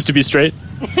you choose to be straight?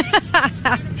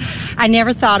 I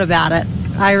never thought about it.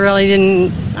 I really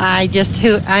didn't. I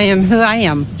am who I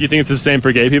am. Do you think it's the same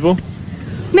for gay people?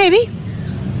 Maybe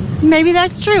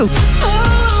that's true.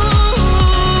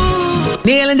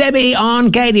 Neil and Debbie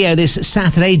on Gaydio this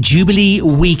Saturday, Jubilee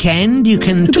weekend. You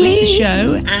can tweet the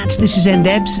show at This Is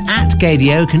NDebs at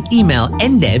Gaydio. You can email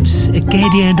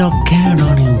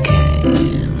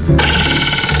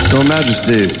ndebs@gaydio.co.uk. Your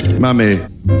Majesty, Mummy.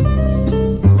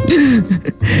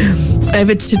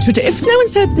 Over to Twitter. If no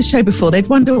one's heard the show before, they'd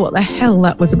wonder what the hell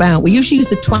that was about. We usually use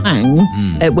a twang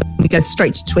when we go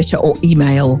straight to Twitter or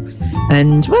email.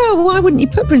 And, well, why wouldn't you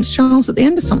put Prince Charles at the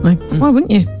end of something? Why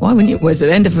wouldn't you? Well, it's at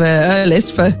the end of her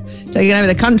list for taking over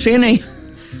the country, isn't he?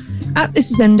 This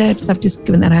is NDebs. I've just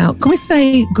given that out. Can we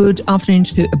say good afternoon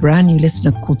to a brand new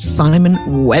listener called Simon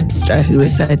Webster, who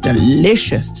is a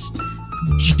delicious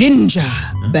ginger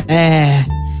bear.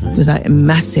 It was like a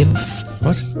massive...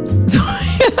 What?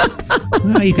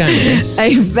 Where are you going with this?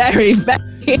 A very, very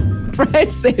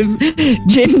impressive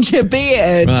ginger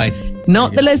beard. Right.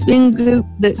 Not the lesbian group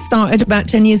that started about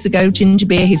 10 years ago, Ginger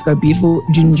Beer. He's got a beautiful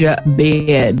ginger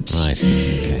beard. Right.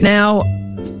 Okay. Now,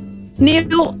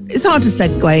 Neil, it's hard to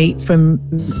segue from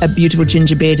a beautiful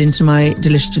ginger beard into my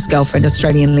delicious girlfriend,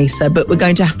 Australian Lisa, but we're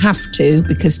going to have to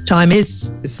because time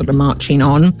is sort of marching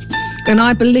on. And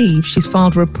I believe she's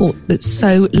filed a report that's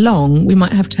so long we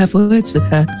might have to have words with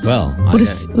her. Well,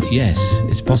 yes,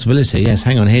 it's a possibility. Yes,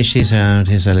 hang on. Here's our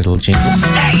little jingle.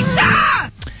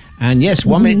 And yes,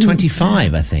 1 minute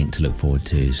 25, I think, to look forward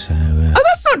to. So. Oh,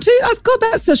 that's not too.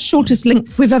 That's the shortest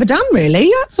link we've ever done,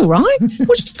 really. That's all right.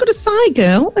 What you got to say,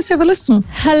 girl? Let's have a listen.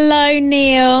 Hello,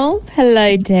 Neil.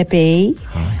 Hello, Debbie.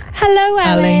 Hi. Hello,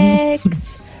 Alex.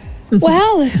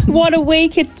 Well, what a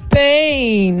week it's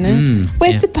been.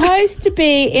 We're supposed to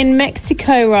be in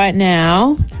Mexico right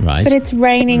now. Right. But it's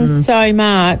raining so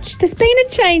much. There's been a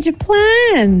change of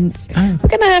plans. Oh. We're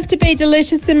going to have to be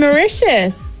delicious in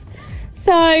Mauritius.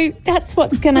 So that's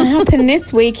what's going to happen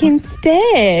this week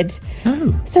instead.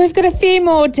 Oh. So we've got a few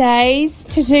more days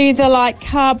to do the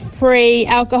carb-free,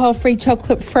 alcohol-free,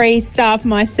 chocolate-free, starve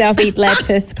myself, eat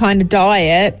lettuce kind of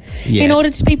diet in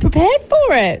order to be prepared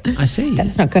for it. I see.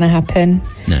 That's not going to happen.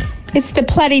 No. It's the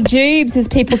Platty Jubes, as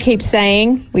people keep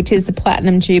saying, which is the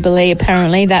Platinum Jubilee,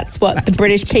 apparently. That's what the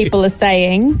British people are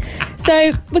saying.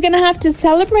 So we're going to have to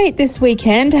celebrate this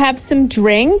weekend, have some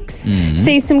drinks,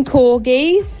 see some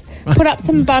corgis, put up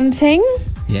some bunting,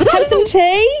 have some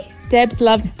tea. Debs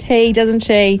loves tea, doesn't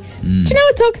she? Do you know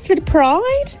it's Oxford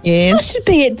Pride? Yes. I should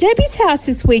be at Debbie's house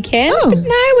this weekend, but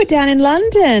no, we're down in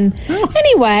London.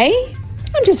 Anyway,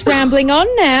 I'm just rambling on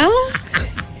now.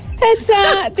 It's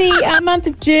the month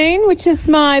of June, which is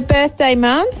my birthday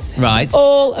month. Right.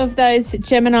 All of those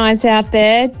Geminis out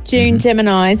there, June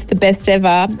Geminis, the best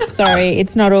ever. Sorry,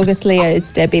 it's not August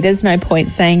Leos, Debbie. There's no point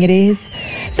saying it is.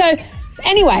 So,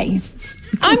 anyway,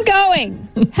 I'm going.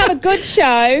 Have a good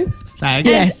show. Thanks.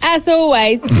 Yes. As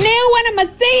always, Neil, when am I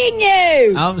seeing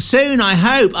you? Oh, soon, I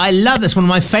hope. I love this. One of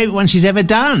my favourite ones she's ever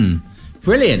done.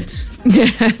 Brilliant.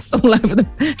 Yes,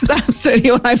 it's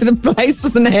absolutely all over the place,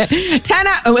 wasn't it? 10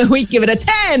 out, we give it a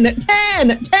 10,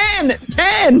 10, 10,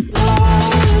 10.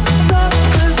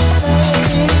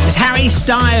 It's Harry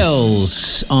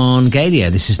Styles on Gadio.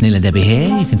 This is Neil and Debbie here.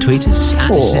 You can tweet us at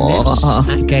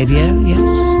Gadio, yes.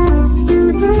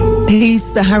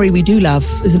 He's the Harry we do love,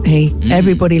 isn't he?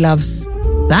 Everybody loves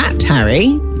that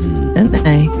Harry, don't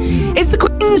they? It's the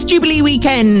Queen's Jubilee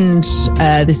weekend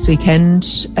this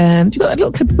weekend. Have you got that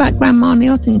little clip about Grandma,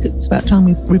 Neil? I think it's about time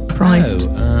we reprised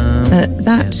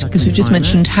that, because we've just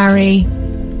mentioned Harry.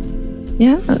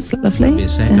 Yeah, that's lovely. Be a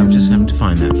sec, I'm just having to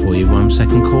find that for you. 1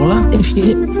 second, caller. If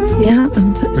you,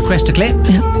 request a clip?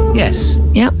 Yeah. Yes.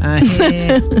 Yeah.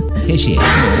 Here she is.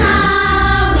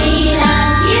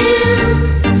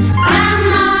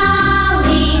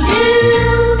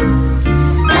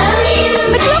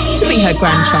 Be her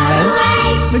grandchild.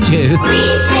 Would you?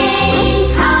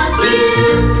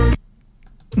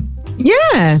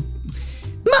 Yeah.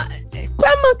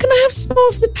 Grandma, can I have some more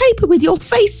of the paper with your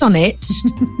face on it?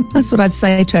 That's what I'd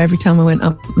say to her every time I went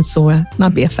up and saw her. And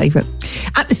I'd be a favourite.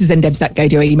 This is ndebs at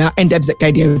Gadio. Email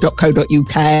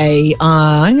ndebs@gadio.co.uk.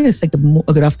 I'm going to say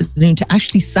good afternoon to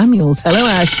Ashley Samuels. Hello,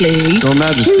 Ashley. Your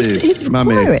Majesty.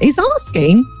 He's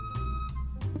asking,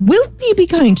 will you be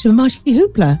going to a Mighty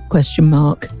Hoopla?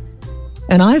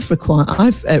 And I've replied,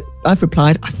 I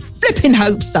flipping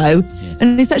hope so. Yes.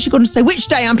 And he's actually going to say, which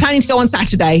day? I'm planning to go on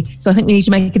Saturday. So I think we need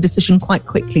to make a decision quite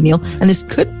quickly, Neil. And this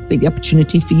could be the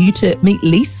opportunity for you to meet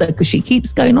Lisa, because she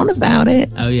keeps going on about it.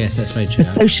 Oh, yes, that's very true. A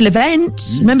social event.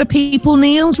 Remember people,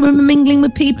 Neil? Do you remember mingling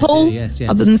with people? Yes.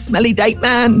 Other than Smelly Date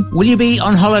Man. Will you be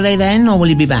on holiday then, or will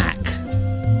you be back?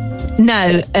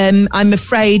 No, I'm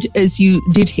afraid, as you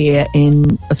did hear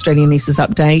in Australian Lisa's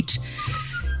update,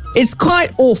 it's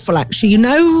quite awful, actually. You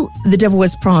know, The Devil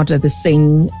Wears Prada, the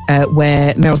scene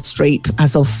where Meryl Streep,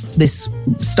 as of this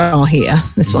star here,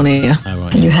 this one here. Oh,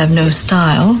 right. You have no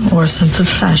style or sense of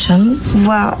fashion?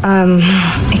 Well,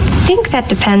 I think that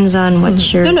depends on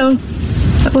what you're... No,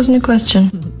 that wasn't a question.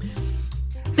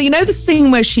 So you know the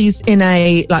scene where she's in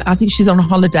I think she's on a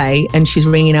holiday and she's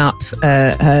ringing up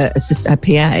her assistant, her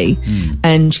PA,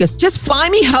 and she goes, just fly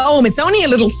me home. It's only a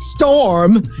little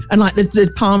storm. And like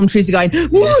the palm trees are going,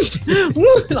 whoosh,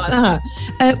 whoosh, like that.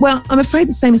 Well, I'm afraid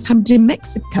the same has happened in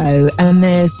Mexico. And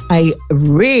there's a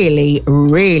really,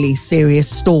 really serious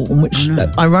storm, which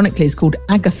ironically is called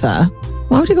Agatha.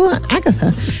 Why would you call that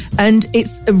Agatha? And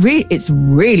it's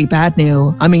really bad,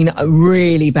 Neil. I mean,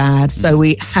 really bad. So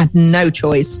we had no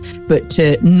choice but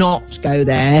to not go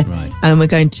there. Right. And we're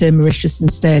going to Mauritius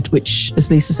instead, which,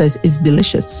 as Lisa says, is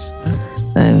delicious.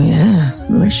 Oh, yeah,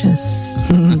 Mauritius.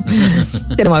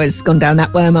 Don't know why it's gone down that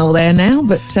wormhole there now,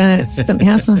 but it certainly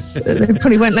has us. They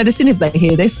probably won't let us in if they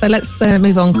hear this. So let's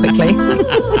move on quickly.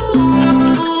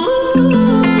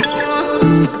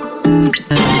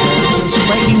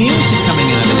 Breaking news is coming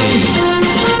in, I believe.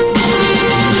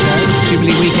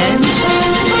 Jubilee weekend.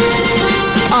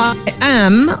 I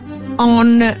am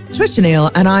on Twitter, Neil,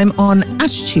 and I'm on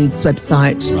Attitude's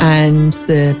website. Right. And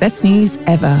the best news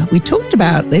ever. We talked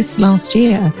about this last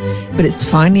year, but it's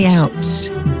finally out.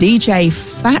 DJ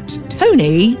Fat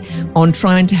Tony on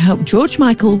trying to help George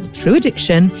Michael through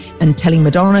addiction and telling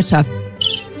Madonna to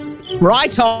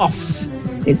right off.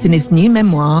 It's in his new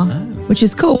memoir, which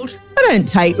is called I Don't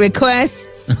Take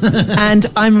Requests. And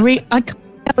I can't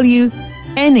tell you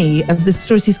any of the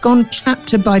stories. He's gone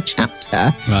chapter by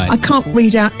chapter. Right. I can't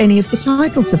read out any of the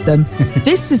titles of them.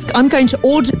 I'm going to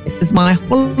order this as my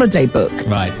holiday book.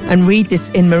 Right. And read this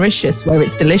in Mauritius, where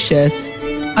it's delicious.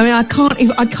 I mean, I can't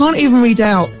even read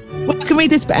out. Well, I can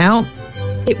read this bit out.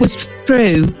 It was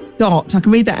true. I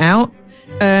can read that out.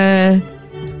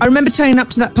 I remember turning up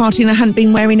to that party and I hadn't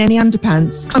been wearing any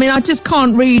underpants. I mean, I just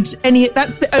can't read any.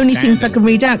 That's the only things I can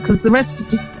read out, because the rest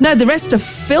are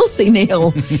filthy,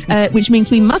 Neil. Which means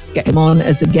we must get him on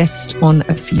as a guest on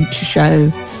a future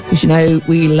show, because you know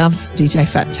we love DJ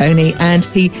Fat Tony, and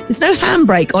there's no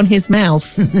handbrake on his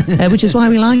mouth, which is why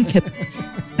we like him.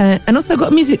 And also, I've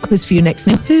got a music quiz for you next,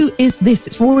 Neil. Who is this?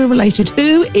 It's Rory related.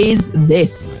 Who is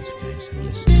this?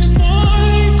 If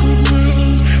I could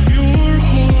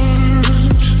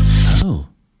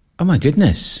Oh, my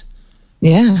goodness.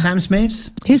 Yeah. Sam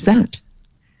Smith? Who's that?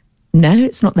 No,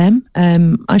 it's not them.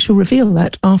 I shall reveal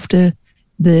that after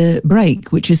the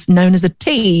break, which is known as a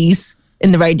tease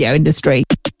in the radio industry.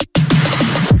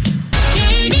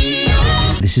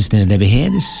 This is Neil Debbie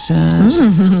here. This yes.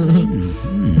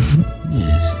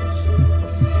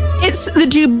 It's the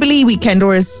Jubilee weekend,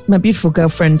 or as my beautiful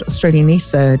girlfriend, Australian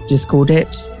Lisa, just called it,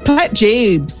 Plat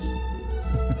Jubes.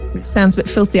 Which sounds a bit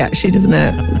filthy, actually, doesn't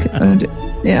it?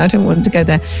 I don't want to go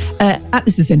there. At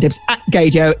This Is NDebs, at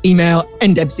Gaydio, email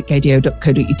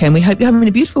ndebs@gaydio.co.uk. And we hope you're having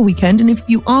a beautiful weekend. And if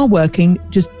you are working,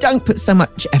 just don't put so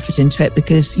much effort into it,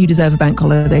 because you deserve a bank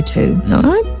holiday too. All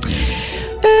right?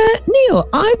 Neil,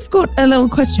 I've got a little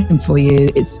question for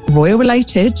you. It's royal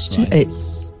related. Right.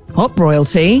 It's pop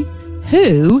royalty.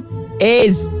 Who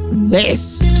is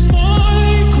this?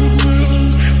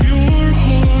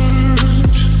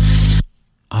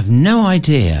 I've no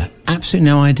idea. Absolutely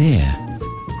no idea.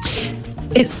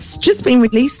 It's just been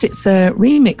released. It's a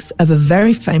remix of a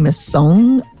very famous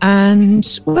song. And,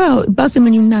 well, buzz in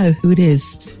when you know who it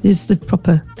is. Here's the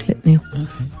proper clip, Neil. Okay.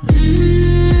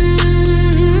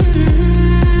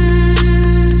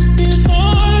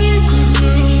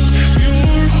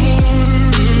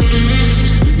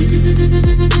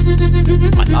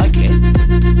 I like it.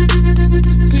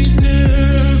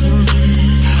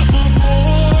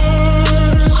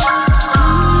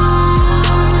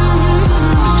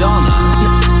 Madonna.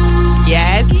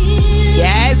 Yes.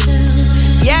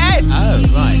 Oh,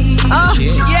 right. Oh,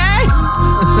 yes.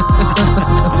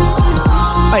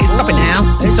 Wait, stop it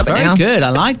now. Stop it now. Very good. I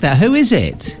like that. Who is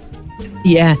it?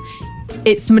 Yeah.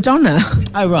 It's Madonna.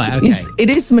 Oh, right, okay. It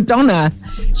is Madonna.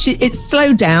 It's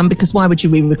slowed down, because why would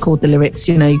you re-record the lyrics?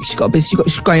 You know, she's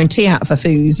growing tea out of her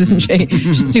foos, isn't she?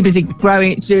 She's too busy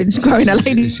growing a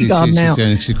lady garden now. So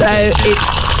it's tea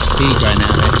growing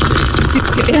out, actually.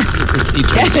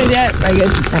 Yeah, very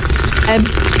good.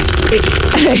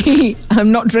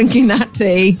 I'm not drinking that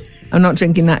tea.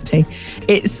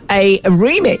 It's a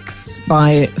remix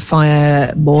by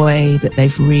Fireboy that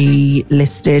they've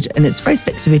relisted, and it's a very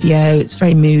sexy video. It's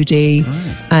very moody,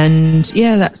 and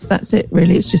yeah, that's it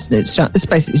really. It's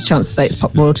basically a chance to say it's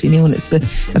pop royalty, Neil, and it's a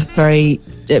very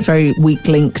weak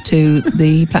link to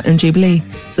the Platinum Jubilee.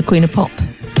 It's the Queen of Pop.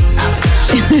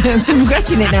 I'm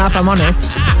regretting it now, if I'm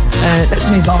honest. Let's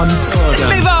move on.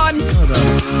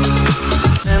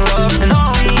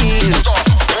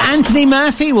 Anthony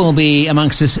Murphy will be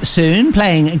amongst us soon,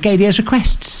 playing Gaydio's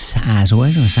requests, as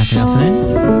always, on a Saturday afternoon.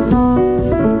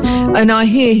 And I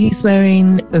hear he's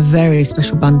wearing a very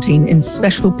special bunting in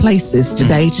special places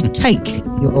today to take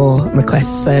your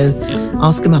requests. So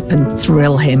ask him up and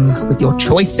thrill him with your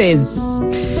choices.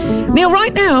 Neil,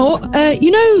 right now,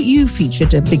 you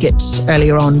featured a bigot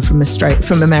earlier on from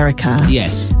America.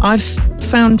 Yes. I've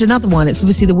found another one. It's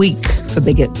obviously the week for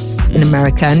bigots in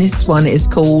America, and this one is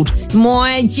called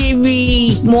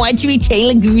Marjorie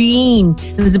Taylor Greene.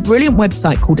 And there's a brilliant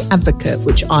website called Advocate,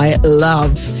 which I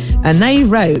love. And they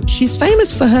wrote, she's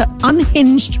famous for her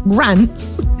unhinged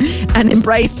rants and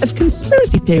embrace of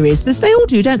conspiracy theories, as they all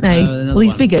do, don't they? All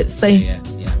these bigots, they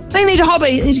need a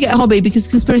hobby. They need to get a hobby, because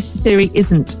conspiracy theory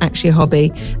isn't actually a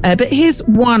hobby. But here's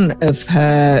one of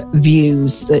her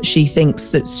views, that she thinks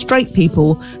that straight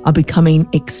people are becoming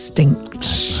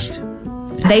extinct.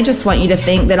 They just want you to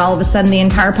think that all of a sudden the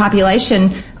entire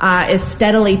population is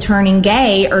steadily turning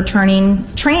gay or turning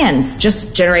trans,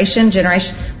 just generation.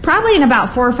 Probably in about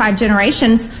 4 or 5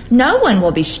 generations, no one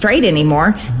will be straight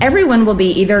anymore. Everyone will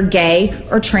be either gay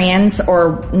or trans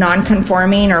or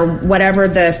non-conforming or whatever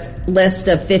the list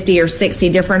of 50 or 60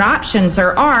 different options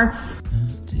there are.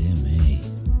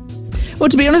 Well,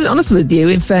 to be honest with you,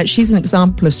 if she's an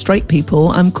example of straight people,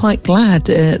 I'm quite glad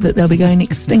that they'll be going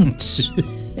extinct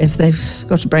if they've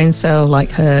got a brain cell like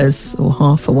hers, or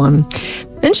half a one.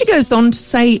 Then she goes on to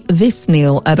say this,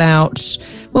 Neil, about,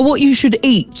 well, what you should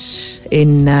eat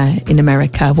in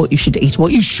America, what you should eat,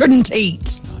 what you shouldn't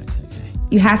eat.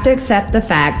 You have to accept the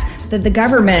fact that the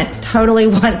government totally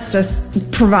wants to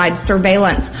provide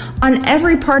surveillance on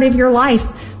every part of your life.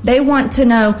 They want to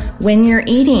know when you're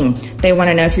eating. They want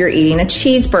to know if you're eating a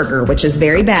cheeseburger, which is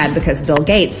very bad because Bill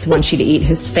Gates wants you to eat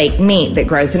his fake meat that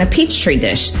grows in a Peachtree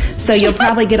dish. So you'll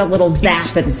probably get a little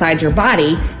zap inside your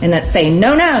body, and that's saying,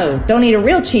 no, don't eat a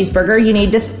real cheeseburger. You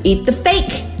need to eat the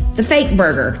fake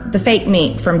burger, the fake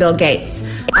meat from Bill Gates.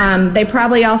 They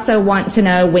probably also want to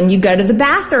know when you go to the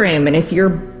bathroom and if your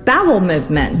bowel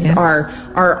movements are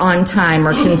on time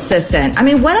or consistent. I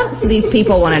mean, what else do these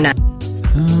people want to know?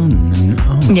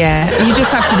 Yeah, you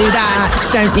just have to do that,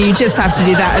 don't you? You just have to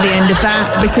do that at the end of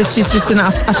that because she's just an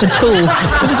utter tool.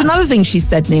 But there's another thing she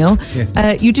said, Neil.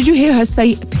 Yeah. Did you hear her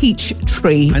say peach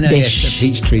tree I know, dish? yes, a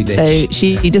peach tree dish. So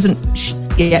she doesn't...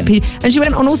 and she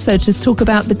went on also to talk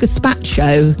about the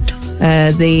gazpacho,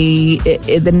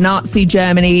 the Nazi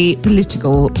Germany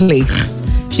political police.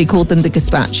 She called them the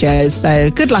gazpacho. So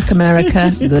good luck,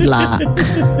 America. Good luck.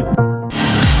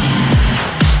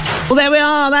 Well, there we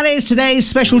are. That is today's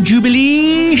special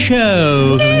Jubilee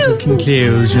show.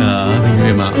 Conclusion. Thank you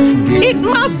very much. It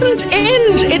mustn't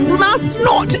end. It must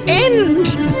not end.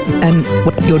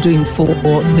 Whatever you're doing for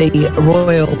the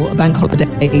Royal Bank Holiday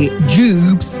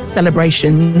Jubes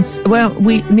celebrations, well,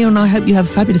 Neil and I hope you have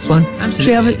a fabulous one.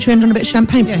 Absolutely. Should we end on a bit of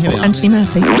champagne for Anthony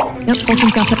Murphy? Yep,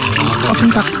 bottoms up.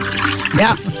 Bottoms up.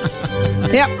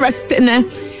 Yep, rest it in there.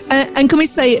 And can we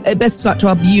say best of luck to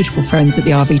our beautiful friends at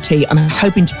the RVT? I'm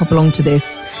hoping to pop along to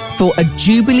this for a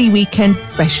Jubilee weekend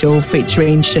special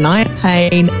featuring Shania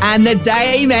Payne and the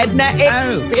Dame Edna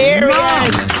Experience.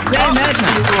 Dame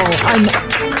Edna.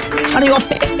 One of your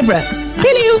favourites.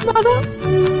 Really, you mother.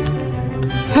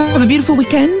 Have a beautiful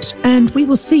weekend, and we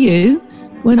will see you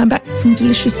when I'm back from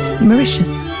delicious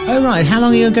Mauritius. Oh, right. How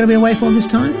long are you going to be away for this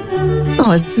time?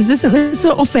 Oh, this isn't an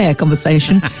off-air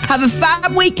conversation. Have a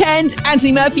fab weekend.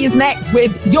 Anthony Murphy is next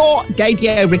with your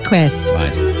Gadio request.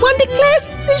 Right. One declares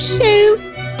the show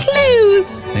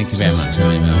close. Thank you very much.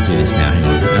 I'll do this now. Hang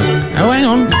on. Oh, hang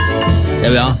on.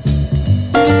 There we are.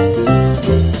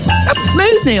 That was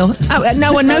smooth, Neil. Oh,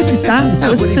 no one noticed that. That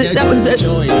was a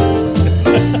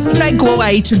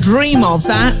segue to dream of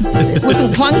that. It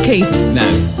wasn't clunky. No,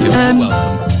 you're welcome.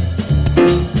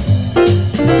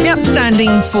 The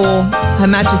upstanding for Her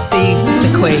Majesty the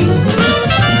Queen.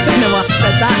 Don't know why I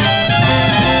said that.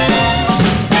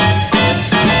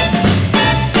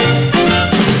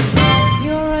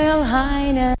 Your Royal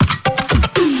Highness.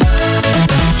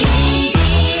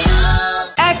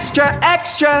 Extra,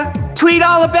 extra! Tweet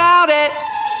all about it!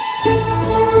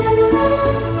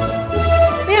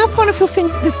 May I have one of your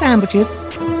finger sandwiches?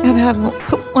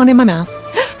 Put one in my mouth.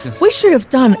 Yes. We should have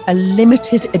done a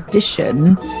limited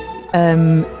edition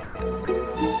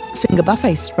finger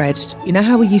buffet spread. You know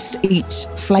how we used to eat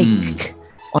flake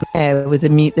on air with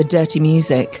the dirty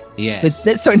music? Yes.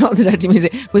 Sorry, not the dirty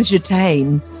music, with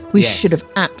Jatane. We should have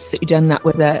absolutely done that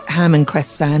with a ham and cress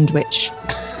sandwich,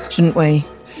 shouldn't we?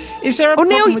 Is there a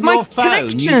problem with your phone?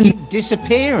 Connection. You keep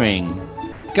disappearing.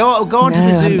 Go onto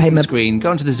the Zoom screen.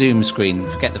 Go onto the Zoom screen.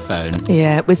 Forget the phone.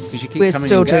 Yeah, we're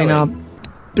still doing our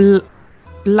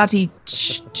bloody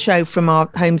show from our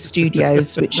home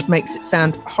studios, which makes it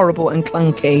sound horrible and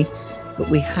clunky. But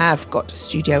we have got a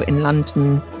studio in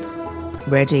London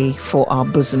ready for our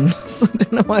bosoms. I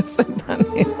don't know why I said that.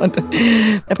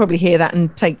 They'll probably hear that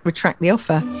and retract the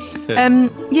offer.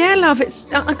 Yeah, love,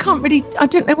 I can't really, I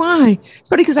don't know why. It's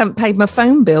probably because I haven't paid my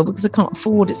phone bill because I can't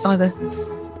afford. It's either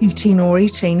 18 or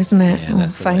 18, isn't it? Yeah,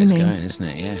 that's the way it's going, isn't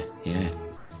it? Yeah.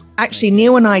 Actually,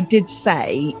 Neil and I did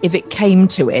say if it came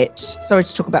to it, sorry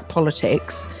to talk about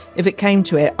politics, if it came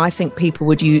to it, I think people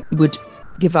would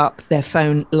give up their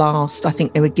phone last. I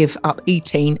think they would give up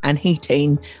eating and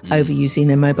heating over using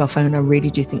their mobile phone. I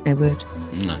really do think they would.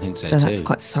 I think so too. That's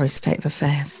quite a sorry state of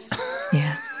affairs.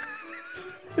 Yeah.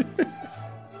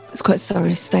 It's quite a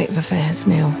sorry state of affairs,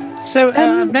 Neil. So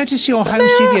I've noticed your home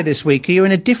studio this week. Are you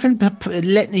in another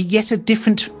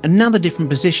different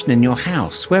position in your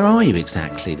house? Where are you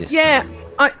exactly this Yeah,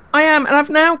 I am. And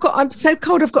I'm so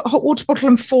cold, I've got a hot water bottle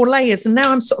and 4 layers, and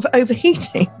now I'm sort of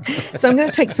overheating. So I'm going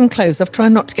to take some clothes off, try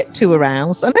not to get too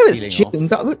aroused. I know it's June,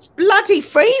 but it's bloody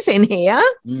freezing here.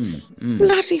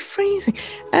 Bloody freezing.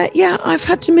 Yeah, I've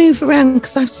had to move around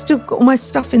because I've still got all my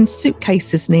stuff in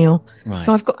suitcases, Neil. Right.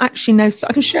 So I've got actually I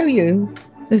can show you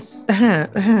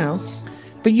the house.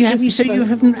 But you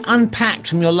haven't unpacked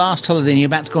from your last holiday and you're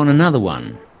about to go on another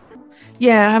one.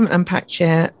 Yeah, I haven't unpacked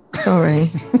yet.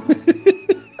 Sorry.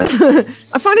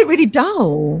 I find it really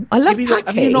dull. I love packing.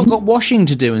 Have you not got washing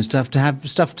to do and stuff to have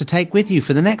stuff to take with you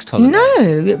for the next holiday? No,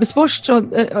 it was washed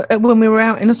when we were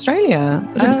out in Australia.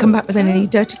 I didn't come back with any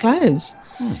dirty clothes.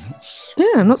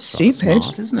 Yeah, I'm not stupid.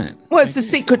 Smart, isn't it? Well, it's the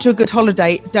secret to a good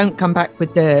holiday. Don't come back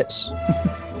with dirt.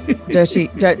 Dirty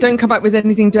dirt. Don't come back with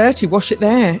anything dirty. Wash it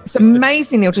there. It's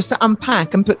amazing, Neil, just to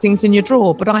unpack and put things in your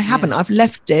drawer. But I haven't. I've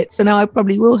left it. So now I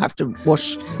probably will have to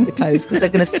wash the clothes because they're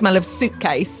going to smell of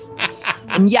suitcase.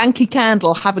 And Yankee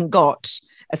Candle haven't got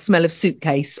a smell of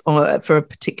suitcase for a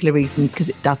particular reason because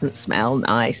it doesn't smell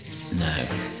nice. No.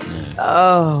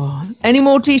 Oh, any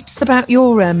more details about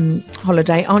your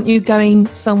holiday? Aren't you going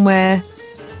somewhere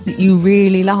that you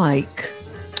really like?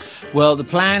 Well, the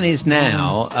plan is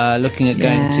now looking at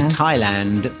going to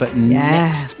Thailand, but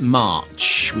next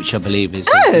March, which I believe is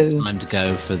the time to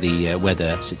go for the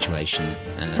weather situation.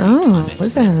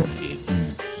 Was that?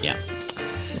 Yeah.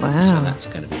 Wow. So that's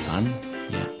going to be fun.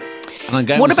 Yeah. And I'm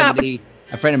going with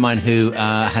a friend of mine who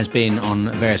has been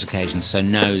on various occasions, so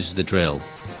knows the drill.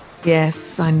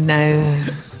 Yes, I know.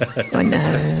 I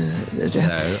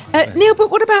know. Neil, but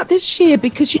what about this year?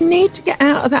 Because you need to get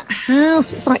out of that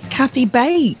house. It's like Kathy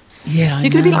Bates. Yeah,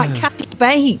 You're going to be like Kathy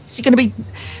Bates. You're going to be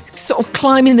sort of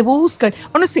climbing the walls going,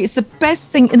 honestly, it's the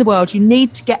best thing in the world. You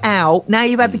need to get out. Now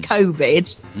you've had the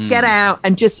COVID, get out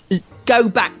and just go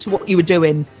back to what you were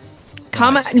doing.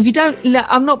 Come out. If you don't,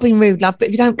 I'm not being rude, love, but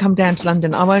if you don't come down to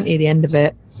London, I won't hear the end of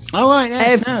it. Oh, right.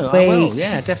 Yeah, I will.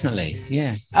 Yeah, definitely.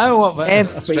 Yeah. Oh,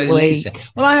 every week.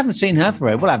 Well, I haven't seen her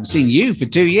forever. Well, I haven't seen you for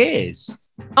 2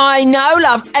 years. I know,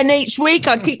 love. And each week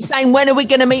I keep saying, when are we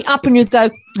going to meet up? And you go,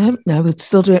 no, we'll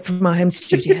still do it from our home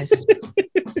studios.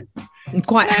 I'm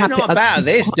quite happy. Not about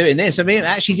doing this. I mean,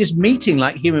 actually just meeting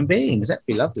like human beings. That'd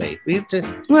be lovely. We have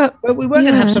to. Well, we were going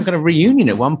to have some kind of reunion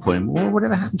at one point. Well,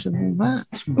 whatever happened to all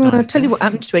that? Well, I'll tell you what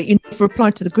happened to it. You never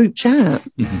replied to the group chat.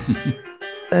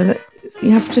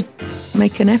 You have to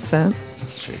make an effort.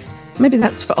 That's true. Maybe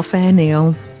that's for off-air,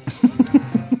 Neil.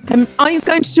 Are you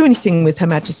going to do anything with Her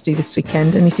Majesty this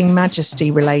weekend? Anything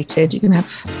Majesty related? You can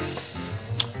have...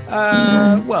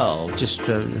 well, just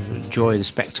enjoy the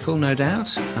spectacle, no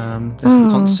doubt. There's the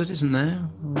concert, isn't there?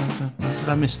 Did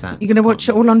I miss that? You're going to watch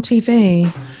it all on TV?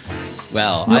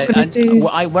 Well,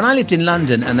 when I lived in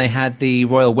London and they had the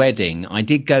royal wedding, I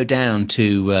did go down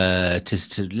to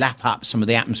lap up some of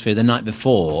the atmosphere the night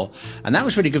before, and that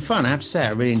was really good fun. I have to say,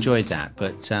 I really enjoyed that.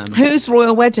 But whose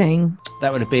royal wedding?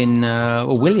 That would have been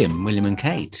William and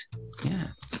Kate. Yeah.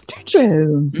 Did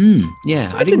you?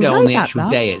 Yeah, I didn't go on the actual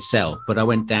day itself, but I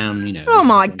went down. Oh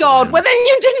my God! Well, then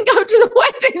you didn't go to the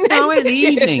wedding. Then, I went in the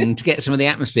evening to get some of the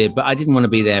atmosphere, but I didn't want to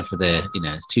be there for the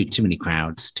it's too many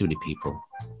crowds, too many people.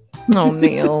 Oh,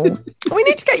 Neil. We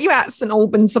need to get you out of St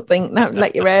Albans, I think. No,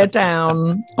 let your hair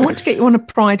down. I want to get you on a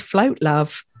Pride float,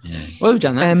 love. Yeah. Well, we've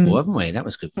done that before, haven't we? That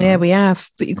was good fun. Yeah, we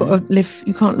have. But you've got to live,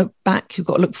 you can't look back, you've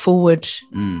got to look forward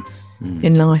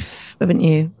in life, haven't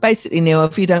you? Basically, Neil,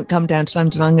 if you don't come down to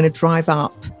London, I'm going to drive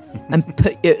up and I'm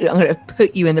going to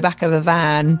put you in the back of a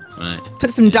van,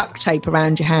 put some duct tape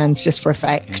around your hands just for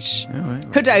effect,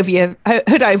 hood over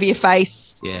your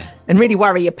face, and really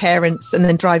worry your parents, and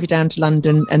then drive you down to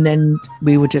London, and then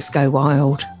we would just go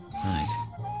wild. Right.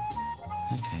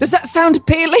 Okay. Does that sound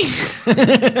appealing?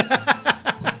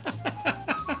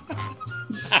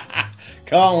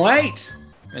 Can't wait.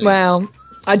 Really? Well,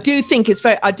 I do think it's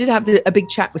very. I did have a big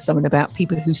chat with someone about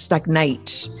people who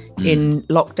stagnate in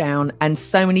lockdown, and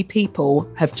so many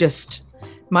people have just.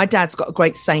 My dad's got a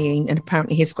great saying, and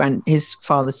apparently his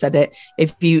father said it: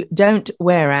 if you don't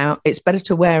wear out, it's better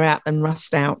to wear out than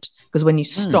rust out, because when you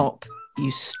stop, you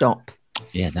stop.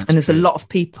 Yeah, that's and there's a lot of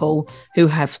people who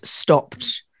have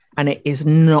stopped, and it is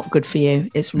not good for you.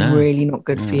 It's really not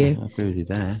good for you. I agree with you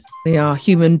there. We are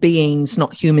human beings,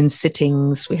 not human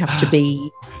sittings. We have to be.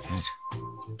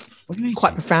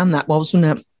 Quite profound that was,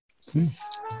 wasn't it?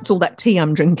 It's all that tea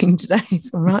I'm drinking today. It's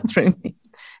gone right through me.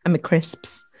 And my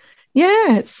crisps.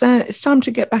 Yeah, it's time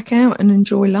to get back out and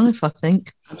enjoy life, I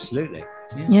think. Absolutely.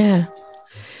 Yeah.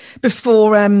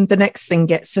 Before the next thing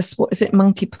gets us, what is it?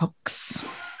 Monkeypox.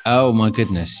 Oh my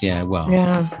goodness. Yeah. Well.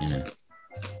 Yeah.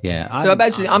 Yeah. So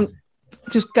basically, I'm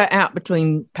just get out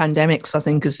between pandemics, I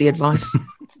think, is the advice.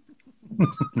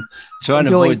 Try and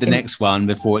avoid the next one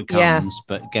before it comes,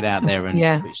 but get out there and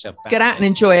put yourself back. Get out and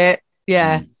enjoy it.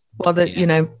 Yeah. While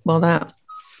that.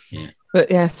 Yeah, but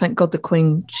thank God the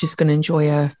Queen, she's going to enjoy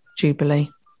her Jubilee.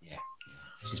 Yeah.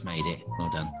 She's made it. Well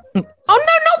done. Oh, no, not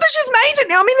that she's made it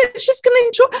now. I mean, that she's going to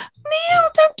enjoy. Neil,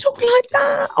 don't talk like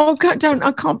that. Oh, don't.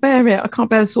 I can't bear it. I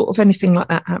can't bear sort of anything like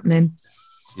that happening.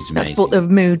 That's brought the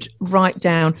mood right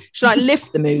down. Should I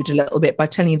lift the mood a little bit by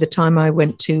telling you the time I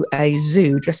went to a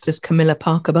zoo dressed as Camilla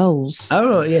Parker Bowles?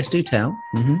 Oh, yes, do tell.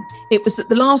 Mm-hmm. It was at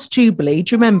the last Jubilee,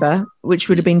 do you remember? Which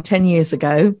would have been 10 years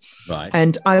ago. Right.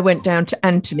 And I went down to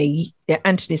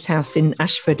Anthony's house in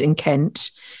Ashford in Kent.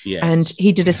 Yes. And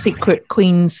he did a secret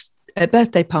Queen's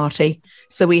birthday party.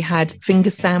 So we had finger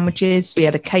sandwiches, we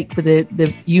had a cake with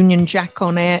the Union Jack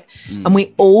on it, and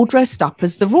we all dressed up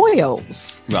as the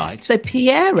royals. Right. So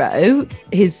Piero,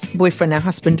 his boyfriend, now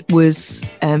husband, was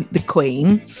the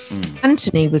Queen.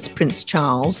 Anthony was Prince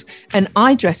Charles, and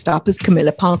I dressed up as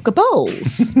Camilla Parker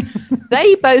Bowles.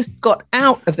 They both got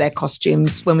out of their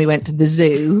costumes when we went to the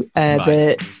zoo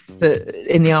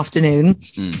in the afternoon.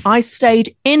 I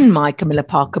stayed in my Camilla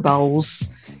Parker Bowles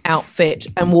outfit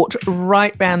and walked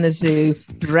right round the zoo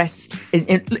dressed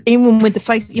even with the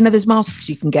face. You know, there's masks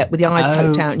you can get with the eyes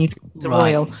poked out and you drink the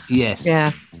oil. Yes.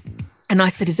 Yeah. And I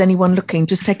said, is anyone looking?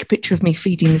 Just take a picture of me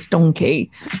feeding this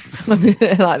donkey.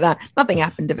 Like that. Nothing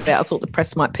happened of it. I thought the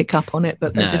press might pick up on it,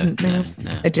 but they didn't.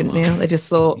 They didn't. They just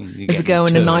thought there's a girl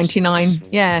in a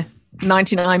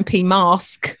 99p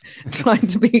mask trying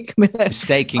to be Camilla.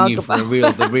 Mistaking you for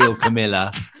the real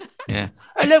Camilla. Yeah.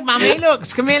 Oh, look, Mummy, look,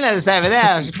 Camilla's over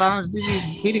there.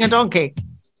 She's feeding a donkey.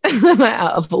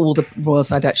 Out of all the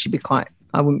royals, I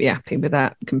wouldn't be happy with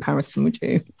that comparison, would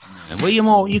you?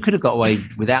 Well, you could have got away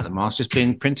without the mask, just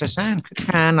being Princess Anne.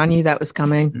 And I knew that was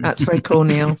coming. That's very cool,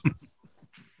 Neil.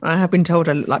 I have been told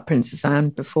I look like Princess Anne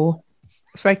before.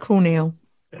 It's very cool, Neil.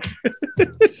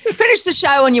 Finish the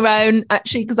show on your own,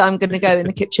 actually, because I'm going to go in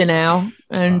the kitchen now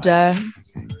and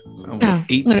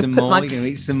eat some more. You're going to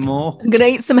eat some more. I'm going to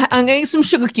eat some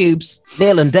sugar cubes.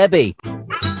 Neil and Debbie.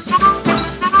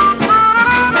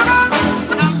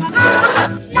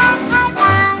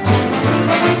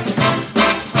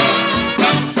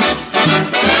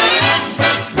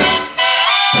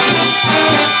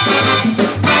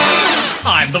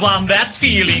 I'm the one that's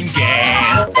feeling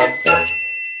gay.